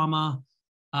of trauma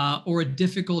or a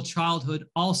difficult childhood,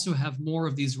 also have more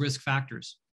of these risk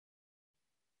factors.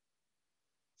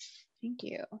 Thank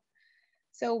you.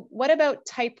 So what about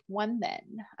type 1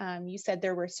 then? You said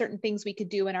there were certain things we could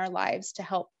do in our lives to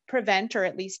help prevent or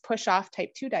at least push off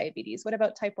type 2 diabetes. What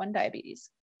about type 1 diabetes?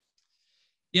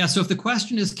 Yeah, so if the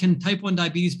question is, can type 1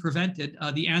 diabetes prevented?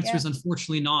 The answer is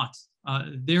unfortunately not.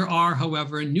 There are,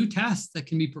 however, new tests that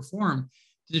can be performed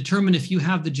to determine if you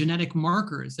have the genetic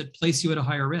markers that place you at a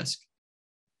higher risk.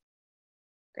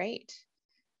 Great.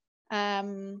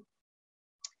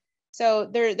 So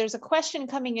there's a question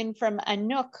coming in from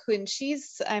Anouk, and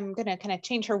I'm going to kind of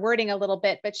change her wording a little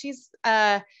bit, but she's,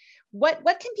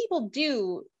 what can people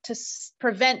do to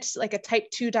prevent like a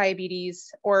type 2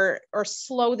 diabetes or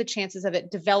slow the chances of it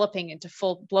developing into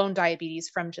full-blown diabetes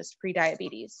from just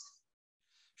pre-diabetes?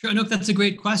 Sure, Anouk, that's a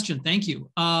great question. Thank you.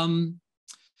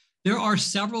 There are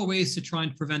several ways to try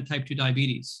and prevent type 2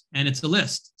 diabetes, and it's a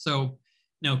list. So,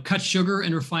 cut sugar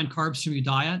and refined carbs from your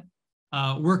diet,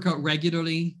 work out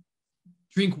regularly,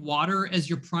 drink water as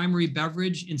your primary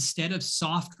beverage instead of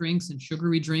soft drinks and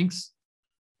sugary drinks.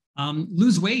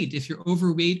 Lose weight if you're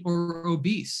overweight or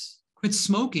obese. Quit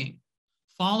smoking.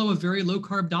 Follow a very low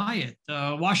carb diet.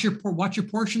 Watch your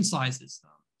portion sizes.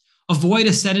 Avoid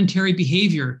a sedentary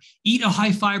behavior. Eat a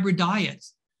high fiber diet.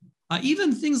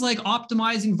 Even things like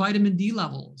optimizing vitamin D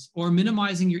levels or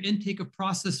minimizing your intake of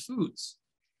processed foods.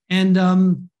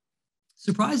 And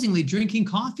surprisingly, drinking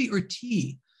coffee or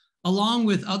tea along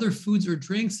with other foods or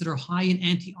drinks that are high in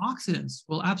antioxidants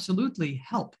will absolutely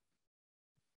help.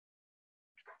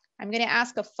 I'm going to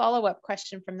ask a follow-up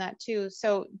question from that too.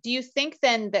 So do you think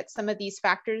then that some of these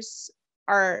factors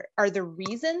are the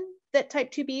reason that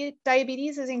type 2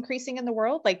 diabetes is increasing in the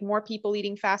world? Like more people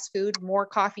eating fast food, more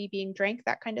coffee being drank,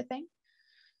 that kind of thing?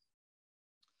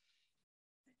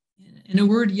 In a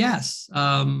word, yes.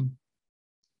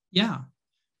 Yeah.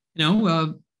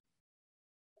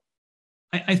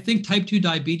 I think type 2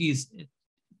 diabetes,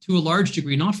 to a large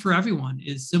degree, not for everyone,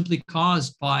 is simply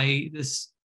caused by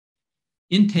this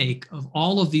intake of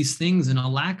all of these things and a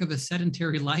lack of a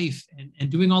sedentary life and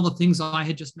doing all the things I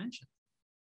had just mentioned.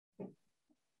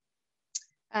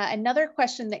 Another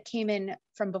question that came in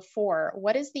from before,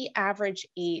 what is the average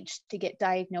age to get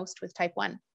diagnosed with type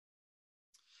 1?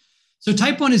 So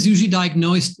type 1 is usually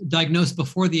diagnosed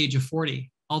before the age of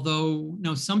 40, although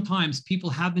sometimes people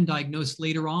have been diagnosed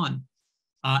later on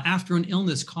after an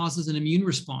illness causes an immune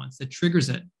response that triggers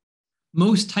it.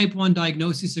 Most type 1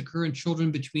 diagnoses occur in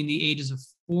children between the ages of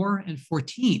 4 and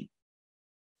 14.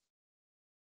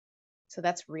 So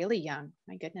that's really young.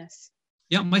 My goodness.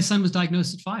 Yeah, my son was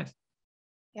diagnosed at 5.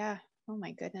 Yeah. Oh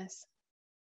my goodness.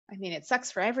 I mean, it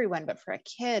sucks for everyone, but for a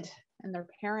kid and their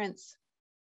parents,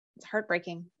 it's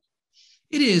heartbreaking.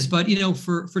 It is, but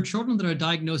for children that are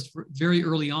diagnosed very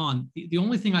early on, the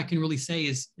only thing I can really say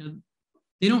is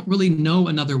they don't really know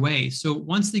another way. So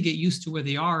once they get used to where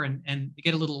they are and they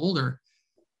get a little older,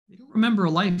 they don't remember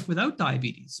a life without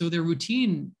diabetes. So their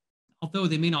routine, although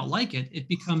they may not like it, it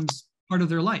becomes part of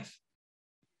their life.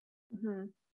 Mm-hmm.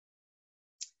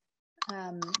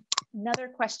 Another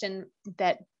question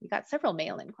that we got several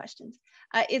mail-in questions.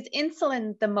 Is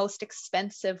insulin the most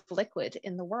expensive liquid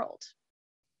in the world?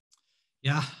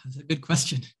 Yeah, that's a good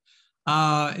question.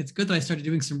 It's good that I started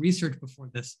doing some research before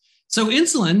this. So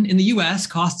insulin in the US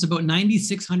costs about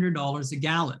 $9,600 a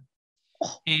gallon.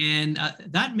 And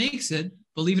that makes it,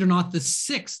 believe it or not, the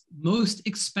 6th most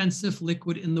expensive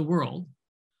liquid in the world,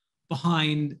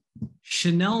 behind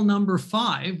Chanel No.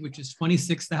 5, which is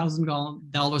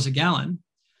 $26,000 a gallon,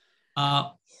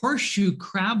 horseshoe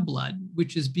crab blood,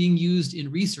 which is being used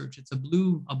in research. It's a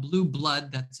blue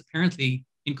blood that's apparently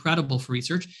incredible for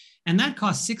research. And that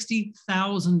costs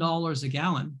 $60,000 a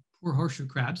gallon, poor horseshoe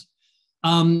crabs.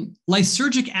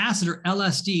 Lysergic acid, or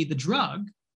LSD, the drug,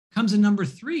 comes in number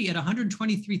 3 at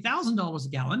 $123,000 a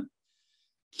gallon.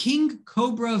 King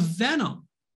cobra venom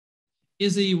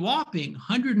is a whopping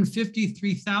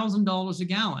 $153,000 a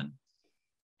gallon.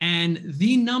 And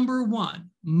the number 1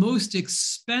 most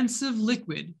expensive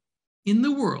liquid in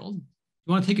the world,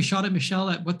 you want to take a shot at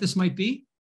Michelle at what this might be?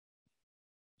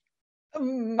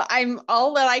 I'm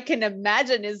all that I can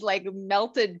imagine is like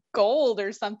melted gold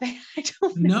or something. I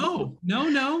don't know.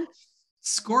 No.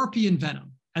 Scorpion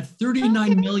venom at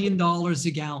 $39 million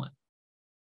a gallon.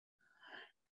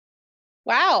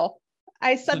 Wow.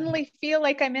 I suddenly feel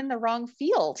like I'm in the wrong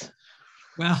field.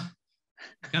 Well,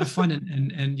 you got to find it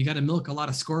and you got to milk a lot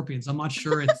of scorpions. I'm not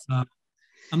sure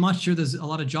there's a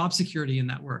lot of job security in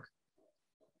that work.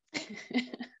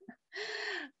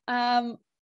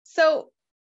 So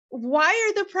why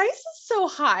are the prices so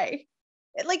high?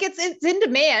 Like it's in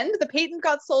demand. The patent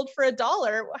got sold for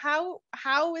 $1.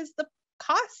 How is the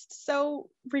cost so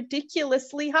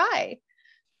ridiculously high?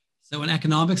 So an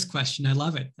economics question. I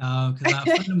love it because a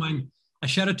friend of mine, I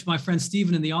shout out to my friend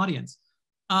Stephen in the audience.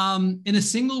 In a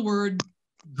single word,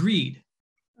 greed.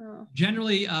 Oh.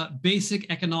 Generally,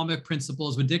 basic economic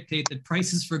principles would dictate that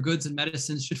prices for goods and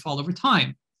medicines should fall over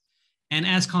time. And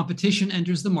as competition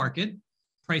enters the market,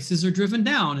 prices are driven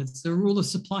down. It's the rule of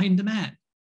supply and demand.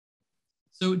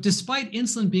 So despite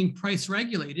insulin being price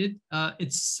regulated,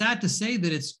 it's sad to say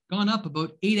that it's gone up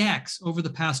about 8x over the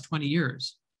past 20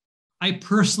 years. I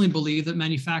personally believe that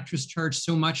manufacturers charge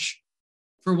so much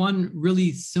for one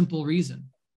really simple reason,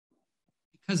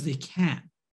 because they can.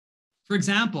 For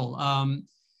example,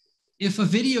 if a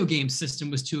video game system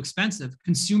was too expensive,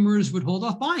 consumers would hold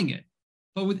off buying it.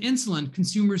 But with insulin,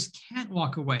 consumers can't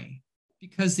walk away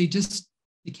because they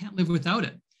can't live without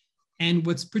it. And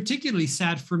what's particularly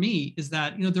sad for me is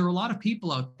that, there are a lot of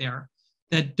people out there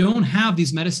that don't have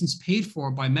these medicines paid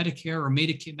for by Medicare or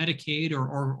Medicaid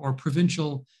or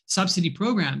provincial subsidy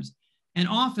programs. And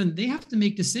often they have to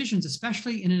make decisions,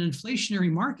 especially in an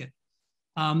inflationary market,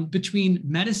 between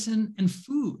medicine and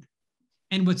food.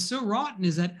 And what's so rotten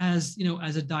is that as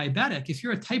a diabetic, if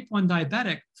you're a type 1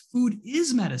 diabetic, food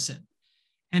is medicine.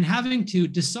 And having to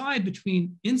decide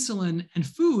between insulin and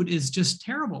food is just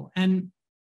terrible. And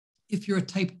if you're a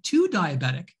type 2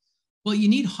 diabetic, well, you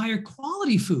need higher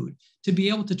quality food to be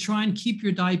able to try and keep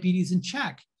your diabetes in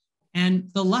check. And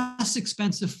the less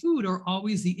expensive food are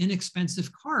always the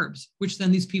inexpensive carbs, which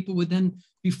then these people would then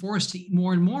be forced to eat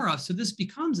more and more of. So this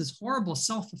becomes this horrible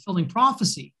self-fulfilling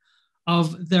prophecy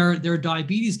of their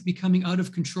diabetes becoming out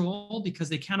of control because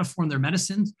they can't afford their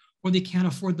medicines, or they can't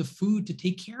afford the food to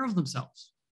take care of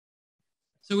themselves.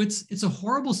 So it's a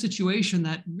horrible situation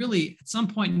that really at some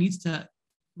point needs to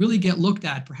really get looked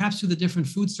at, perhaps through the different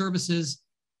food services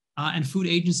and food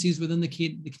agencies within the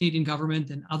Canadian government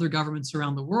and other governments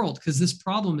around the world, because this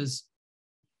problem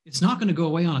it's not going to go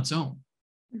away on its own.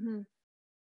 Mm-hmm.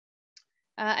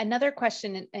 Another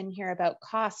question in here about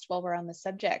cost while we're on the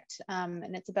subject,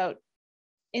 and it's about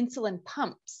insulin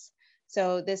pumps.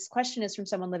 So this question is from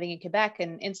someone living in Quebec,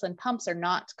 and insulin pumps are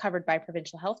not covered by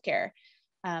provincial healthcare.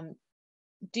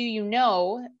 Do you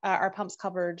know, are pumps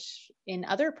covered in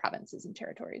other provinces and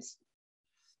territories?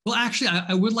 Well, actually,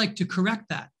 I would like to correct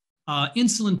that.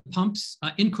 Insulin pumps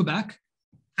in Quebec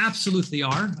absolutely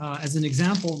are. As an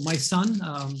example, my son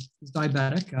is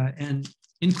diabetic, and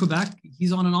in Quebec,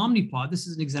 he's on an Omnipod. This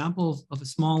is an example of a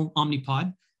small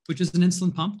Omnipod, which is an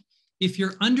insulin pump. If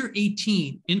you're under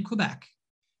 18 in Quebec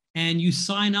and you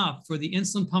sign up for the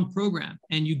insulin pump program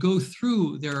and you go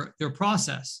through their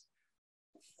process,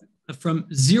 from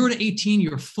 0 to 18,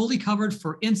 you're fully covered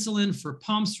for insulin, for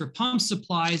pump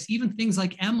supplies, even things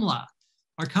like EMLA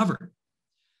are covered.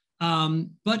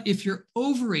 But if you're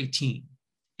over 18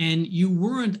 and you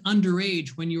weren't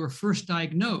underage when you were first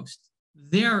diagnosed,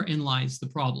 therein lies the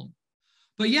problem.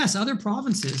 But yes, other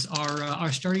provinces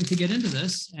are starting to get into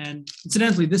this. And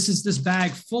incidentally, this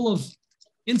bag full of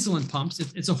insulin pumps.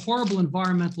 It's a horrible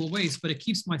environmental waste, but it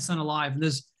keeps my son alive. And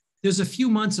there's a few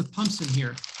months of pumps in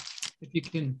here. If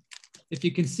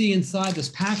you can see inside this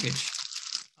package,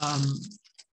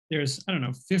 there's, I don't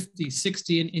know, 50,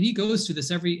 60, and he goes through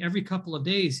this every couple of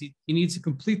days. He needs a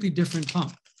completely different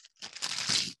pump.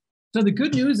 So the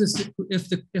good news is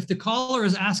if the caller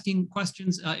is asking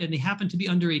questions and they happen to be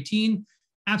under 18,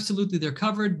 absolutely they're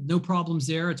covered, no problems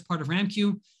there. It's part of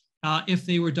RAMQ. If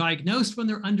they were diagnosed when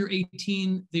they're under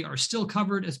 18, they are still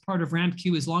covered as part of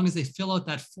RAMQ as long as they fill out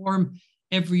that form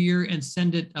every year and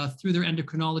send it through their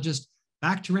endocrinologist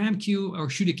back to RAMQ or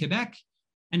CHU de Quebec.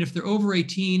 And if they're over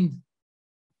 18,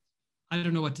 I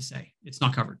don't know what to say. It's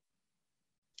not covered.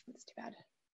 That's too bad.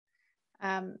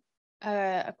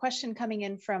 A question coming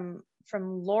in from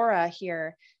Laura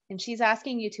here, and she's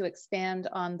asking you to expand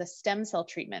on the stem cell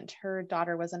treatment. Her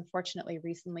daughter was unfortunately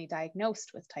recently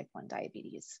diagnosed with type 1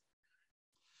 diabetes.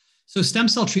 So stem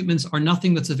cell treatments are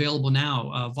nothing that's available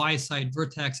now. Viasite,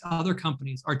 Vertex, other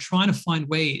companies are trying to find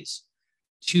ways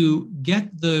to get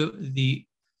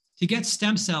get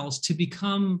stem cells to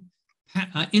become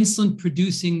insulin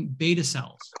producing beta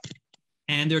cells.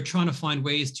 And they're trying to find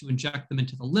ways to inject them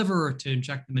into the liver, or to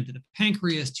inject them into the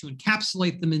pancreas, to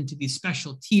encapsulate them into these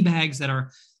special tea bags that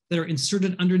are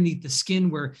inserted underneath the skin,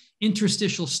 where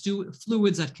interstitial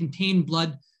fluids that contain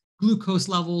blood glucose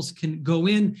levels can go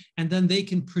in, and then they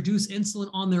can produce insulin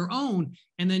on their own.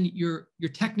 And then you're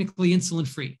technically insulin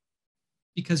free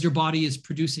because your body is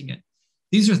producing it.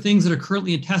 These are things that are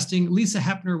currently in testing. Lisa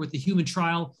Hepner with the human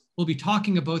trial will be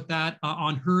talking about that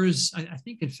on hers, I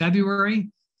think in February,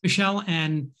 Michelle,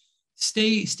 and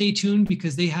stay tuned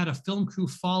because they had a film crew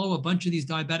follow a bunch of these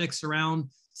diabetics around.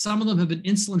 Some of them have been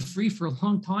insulin free for a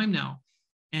long time now.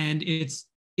 And it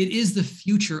is the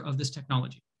future of this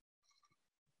technology.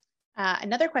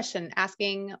 Another question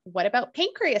asking, what about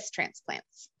pancreas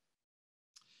transplants?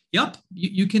 Yep,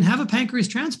 you can have a pancreas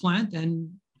transplant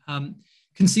and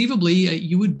conceivably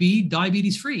you would be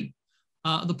diabetes free.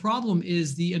 The problem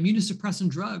is the immunosuppressant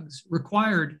drugs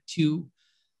required to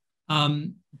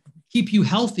keep you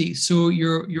healthy so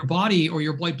your body or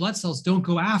your white blood cells don't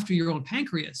go after your own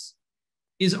pancreas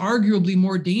is arguably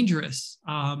more dangerous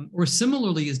or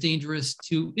similarly as dangerous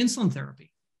to insulin therapy.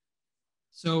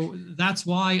 So that's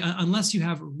why, unless you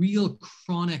have real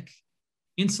chronic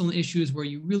insulin issues where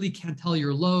you really can't tell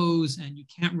your lows and you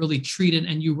can't really treat it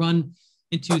and you run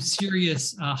into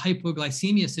serious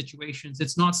hypoglycemia situations,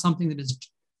 it's not something that is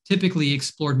typically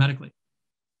explored medically.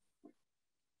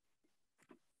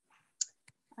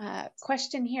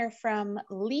 Question here from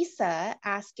Lisa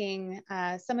asking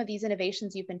some of these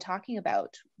innovations you've been talking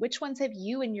about. Which ones have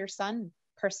you and your son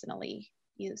personally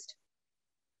used?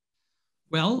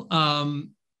 Well,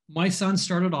 my son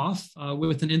started off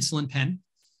with an insulin pen.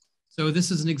 So this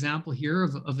is an example here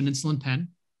of an insulin pen.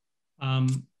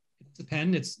 It's a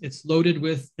pen. It's loaded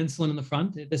with insulin in the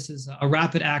front. This is a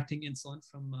rapid acting insulin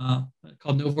from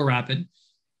called NovoRapid.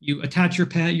 You attach your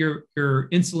pen, your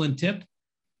insulin tip.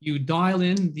 You dial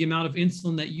in the amount of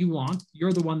insulin that you want.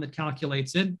 You're the one that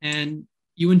calculates it, and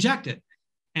you inject it.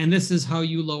 And this is how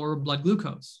you lower blood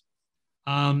glucose.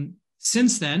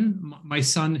 Since then, my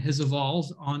son has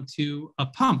evolved onto a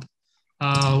pump,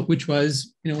 which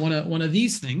was one of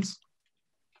these things.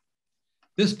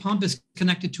 This pump is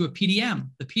connected to a PDM.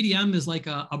 The PDM is like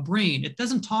a brain. It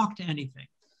doesn't talk to anything.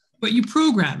 but you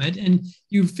program it and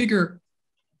you figure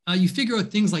out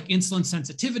things like insulin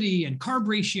sensitivity and carb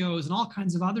ratios and all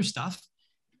kinds of other stuff.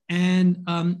 And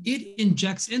it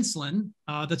injects insulin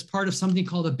that's part of something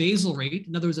called a basal rate.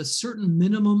 In other words, a certain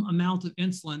minimum amount of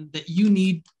insulin that you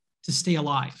need to stay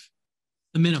alive,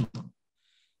 the minimum.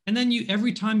 And then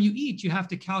every time you eat, you have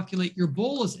to calculate your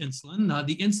bolus insulin,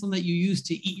 the insulin that you use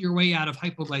to eat your way out of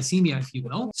hypoglycemia, if you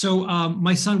will. So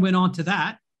my son went on to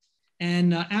that.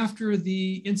 And after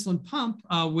the insulin pump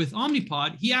with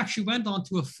Omnipod, he actually went on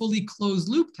to a fully closed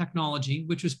loop technology,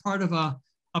 which was part of a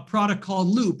product called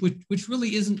Loop, which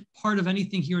really isn't part of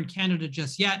anything here in Canada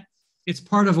just yet. It's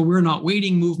part of a We're Not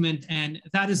Waiting movement. And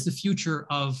that is the future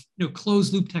of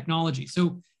closed loop technology.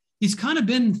 So he's kind of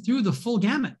been through the full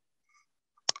gamut.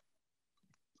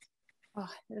 Oh,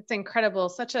 it's incredible.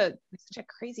 Such a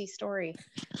crazy story.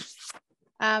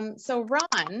 So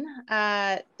Ron,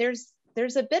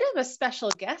 there's a bit of a special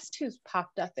guest who's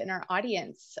popped up in our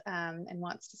audience and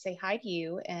wants to say hi to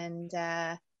you and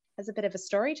has a bit of a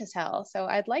story to tell. So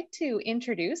I'd like to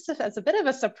introduce, as a bit of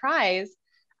a surprise,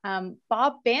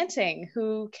 Bob Banting,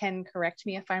 who, can correct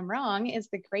me if I'm wrong, is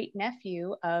the great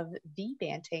nephew of the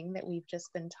Banting that we've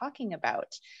just been talking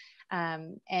about.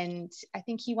 And I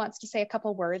think he wants to say a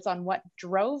couple words on what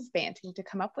drove Banting to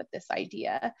come up with this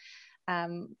idea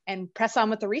and press on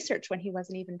with the research when he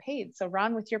wasn't even paid. So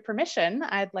Ron, with your permission,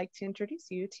 I'd like to introduce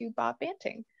you to Bob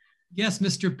Banting. Yes,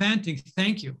 Mr. Banting,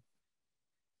 thank you.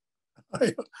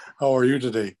 Hi, how are you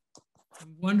today?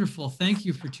 Wonderful. Thank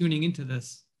you for tuning into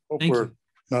this. Hope we're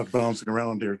not bouncing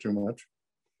around here too much.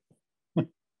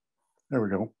 There we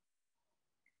go.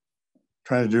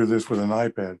 Trying to do this with an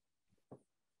iPad.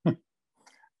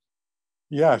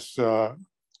 Yes, I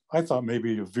thought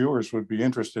maybe viewers would be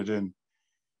interested in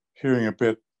hearing a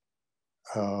bit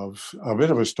of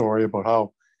a story about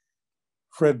how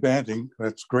Fred Banting,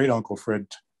 that's great uncle Fred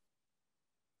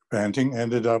Banting,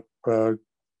 ended up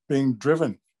being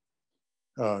driven.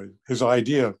 His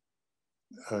idea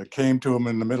came to him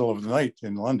in the middle of the night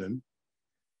in London,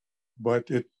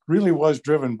 but it really was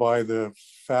driven by the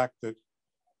fact that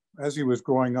as he was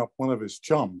growing up, one of his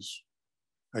chums,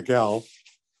 a gal,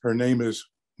 her name is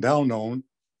now known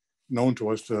to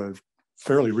us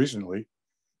fairly recently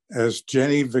as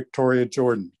Jenny Victoria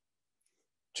Jordan.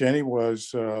 Jenny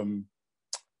was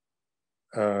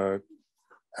a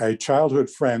childhood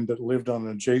friend that lived on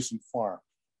an adjacent farm.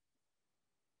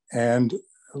 And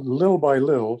little by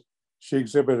little, she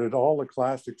exhibited all the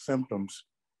classic symptoms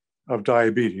of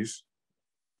diabetes.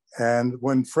 And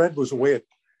when Fred was away at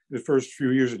the first few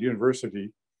years at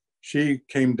university, she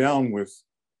came down with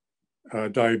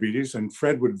diabetes, and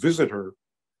Fred would visit her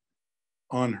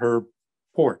on her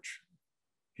porch.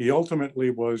 He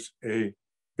ultimately was a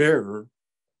bearer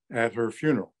at her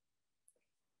funeral.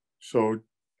 So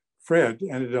Fred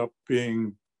ended up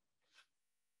being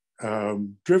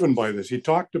driven by this. He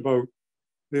talked about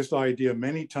this idea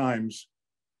many times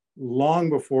long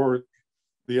before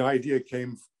the idea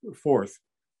came forth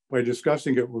by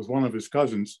discussing it with one of his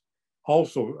cousins,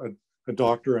 also a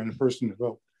doctor and a person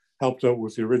who helped out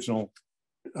with the original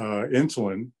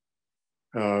insulin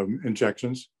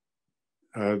injections.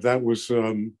 That was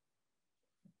a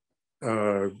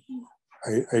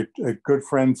good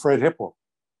friend, Fred Hippo.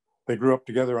 They grew up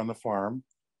together on the farm,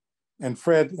 and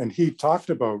Fred and he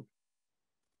talked about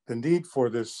the need for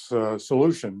this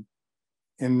solution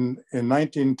in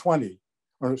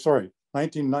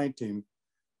 1919,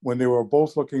 when they were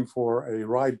both looking for a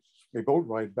boat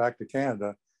ride back to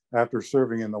Canada after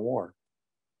serving in the war.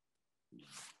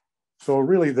 So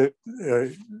really the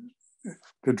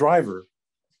driver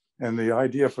and the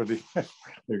idea for the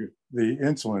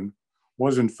insulin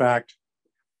was in fact,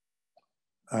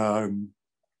 I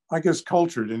guess,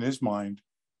 cultured in his mind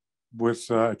with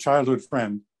a childhood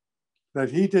friend that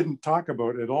he didn't talk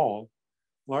about at all,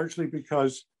 largely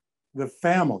because her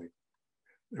family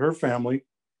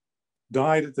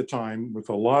died at the time, with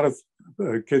a lot of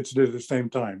kids did at the same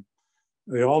time.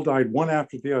 They all died one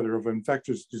after the other of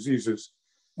infectious diseases,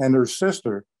 and her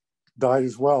sister died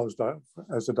as well as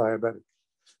a diabetic.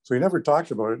 So he never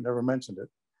talked about it, never mentioned it.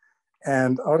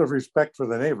 And out of respect for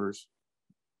the neighbors,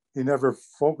 he never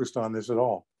focused on this at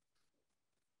all.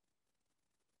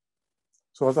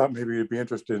 So I thought maybe you'd be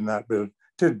interested in that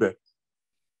tidbit.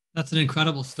 That's an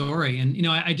incredible story. And,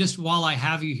 I just, while I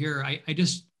have you here,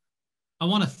 I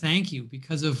want to thank you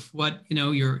because of what,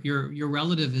 your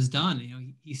relative has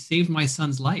done. He saved my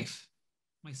son's life.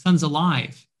 My son's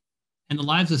alive. And the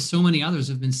lives of so many others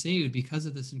have been saved because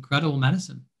of this incredible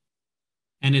medicine.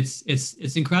 And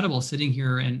it's incredible sitting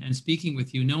here and speaking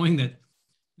with you, knowing that,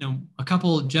 a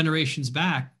couple of generations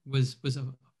back was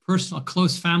a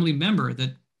close family member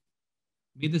that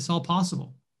made this all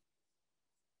possible.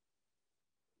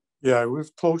 Yeah, I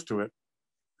was close to it.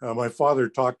 My father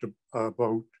talked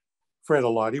about Fred a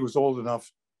lot. He was old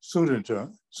enough soon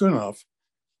enough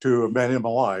to have met him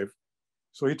alive.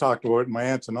 So he talked about it. My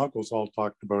aunts and uncles all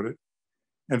talked about it.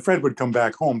 And Fred would come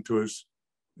back home to his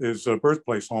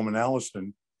birthplace home in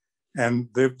Alliston, and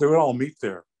they would all meet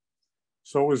there.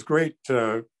 So it was great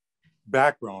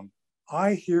background.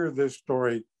 I hear this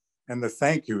story and the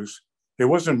thank yous. It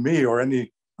wasn't me or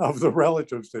any of the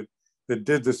relatives that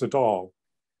did this at all,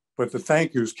 but the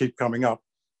thank yous keep coming up.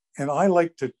 And I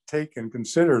like to take and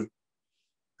consider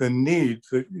the need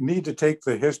to take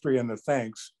the history and the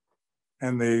thanks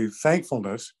and the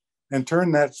thankfulness and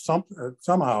turn that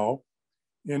somehow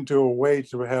into a way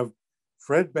to have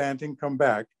Fred Banting come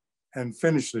back and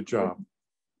finish the job.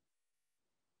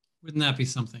 Wouldn't that be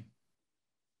something?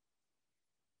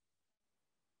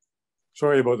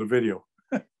 Sorry about the video.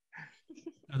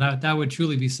 That would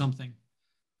truly be something.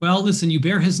 Well, listen, you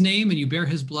bear his name and you bear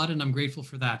his blood, and I'm grateful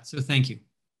for that. So thank you.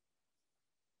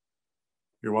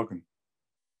 You're welcome.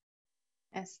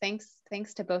 Yes,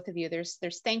 thanks to both of you. There's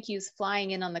thank yous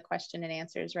flying in on the question and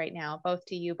answers right now, both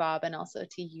to you, Bob, and also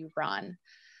to you, Ron.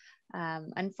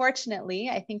 Unfortunately,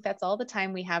 I think that's all the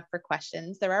time we have for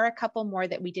questions. There are a couple more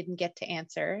that we didn't get to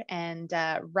answer, and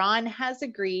Ron has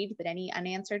agreed that any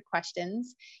unanswered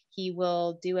questions, he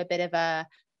will do a bit of a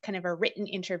kind of a written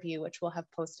interview, which we'll have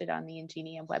posted on the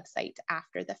Ingenium website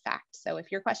after the fact. So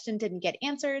if your question didn't get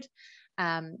answered,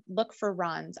 look for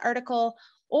Ron's article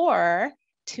or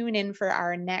tune in for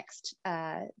our next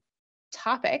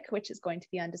topic, which is going to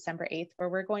be on December 8th, where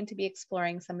we're going to be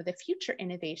exploring some of the future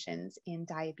innovations in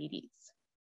diabetes.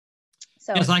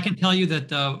 So yes, I can tell you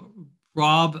that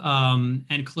Rob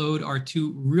and Claude are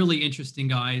two really interesting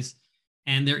guys,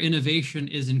 and their innovation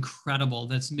is incredible.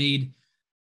 That's made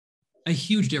a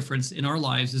huge difference in our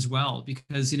lives as well,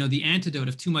 because, you know, the antidote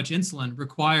of too much insulin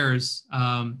requires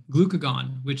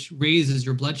glucagon, which raises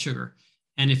your blood sugar.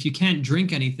 And if you can't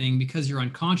drink anything because you're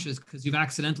unconscious, because you've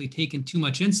accidentally taken too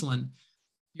much insulin,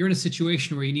 you're in a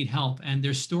situation where you need help. And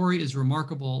their story is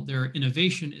remarkable. Their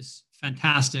innovation is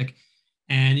fantastic.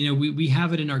 And, you know, we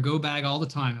have it in our go bag all the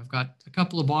time. I've got a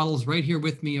couple of bottles right here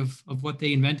with me of what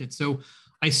they invented. So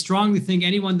I strongly think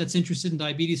anyone that's interested in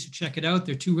diabetes should check it out.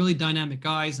 They're two really dynamic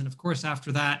guys. And of course,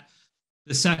 after that,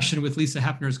 the session with Lisa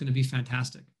Hepner is going to be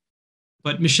fantastic.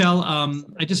 But Michelle,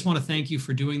 I just want to thank you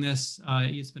for doing this.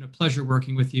 It's been a pleasure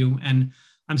working with you. And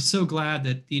I'm so glad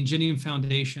that the Ingenium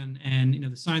Foundation and, you know,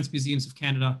 the Science Museums of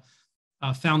Canada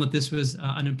found that this was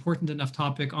an important enough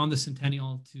topic on the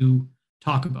centennial to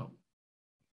talk about.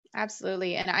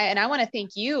 absolutely. And I want to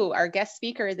thank you, our guest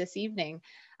speaker this evening,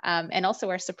 and also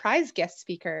our surprise guest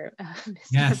speaker, Mr.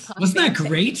 Yes, Bob wasn't that Banting.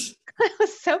 great? That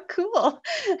was so cool.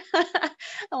 I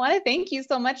want to thank you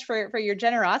so much for your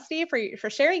generosity, for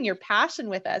sharing your passion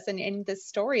with us and this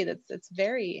story that's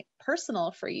very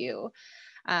personal for you.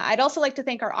 I'd also like to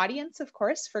thank our audience, of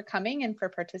course, for coming and for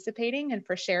participating and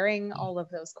for sharing all of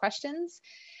those questions.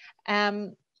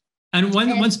 And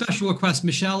one special request,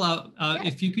 Michelle, yeah.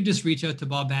 if you could just reach out to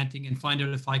Bob Banting and find out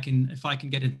if I can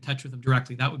get in touch with him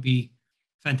directly, that would be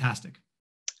fantastic.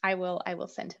 I will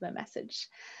send him a message.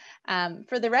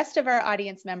 For the rest of our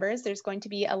audience members, there's going to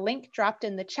be a link dropped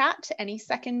in the chat any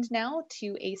second now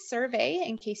to a survey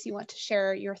in case you want to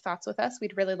share your thoughts with us.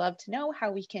 We'd really love to know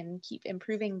how we can keep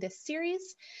improving this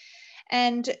series.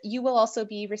 And you will also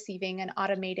be receiving an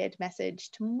automated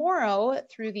message tomorrow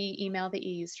through the email that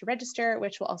you used to register,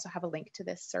 which will also have a link to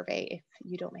this survey if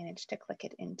you don't manage to click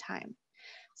it in time.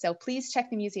 So please check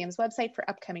the museum's website for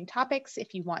upcoming topics.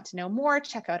 If you want to know more,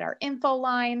 check out our info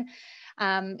line.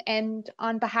 And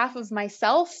on behalf of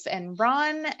myself and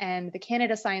Ron and the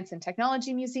Canada Science and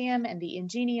Technology Museum and the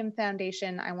Ingenium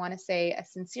Foundation, I want to say a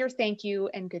sincere thank you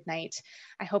and good night.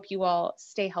 I hope you all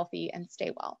stay healthy and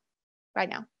stay well. Bye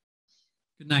now.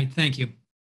 Good night. Thank you.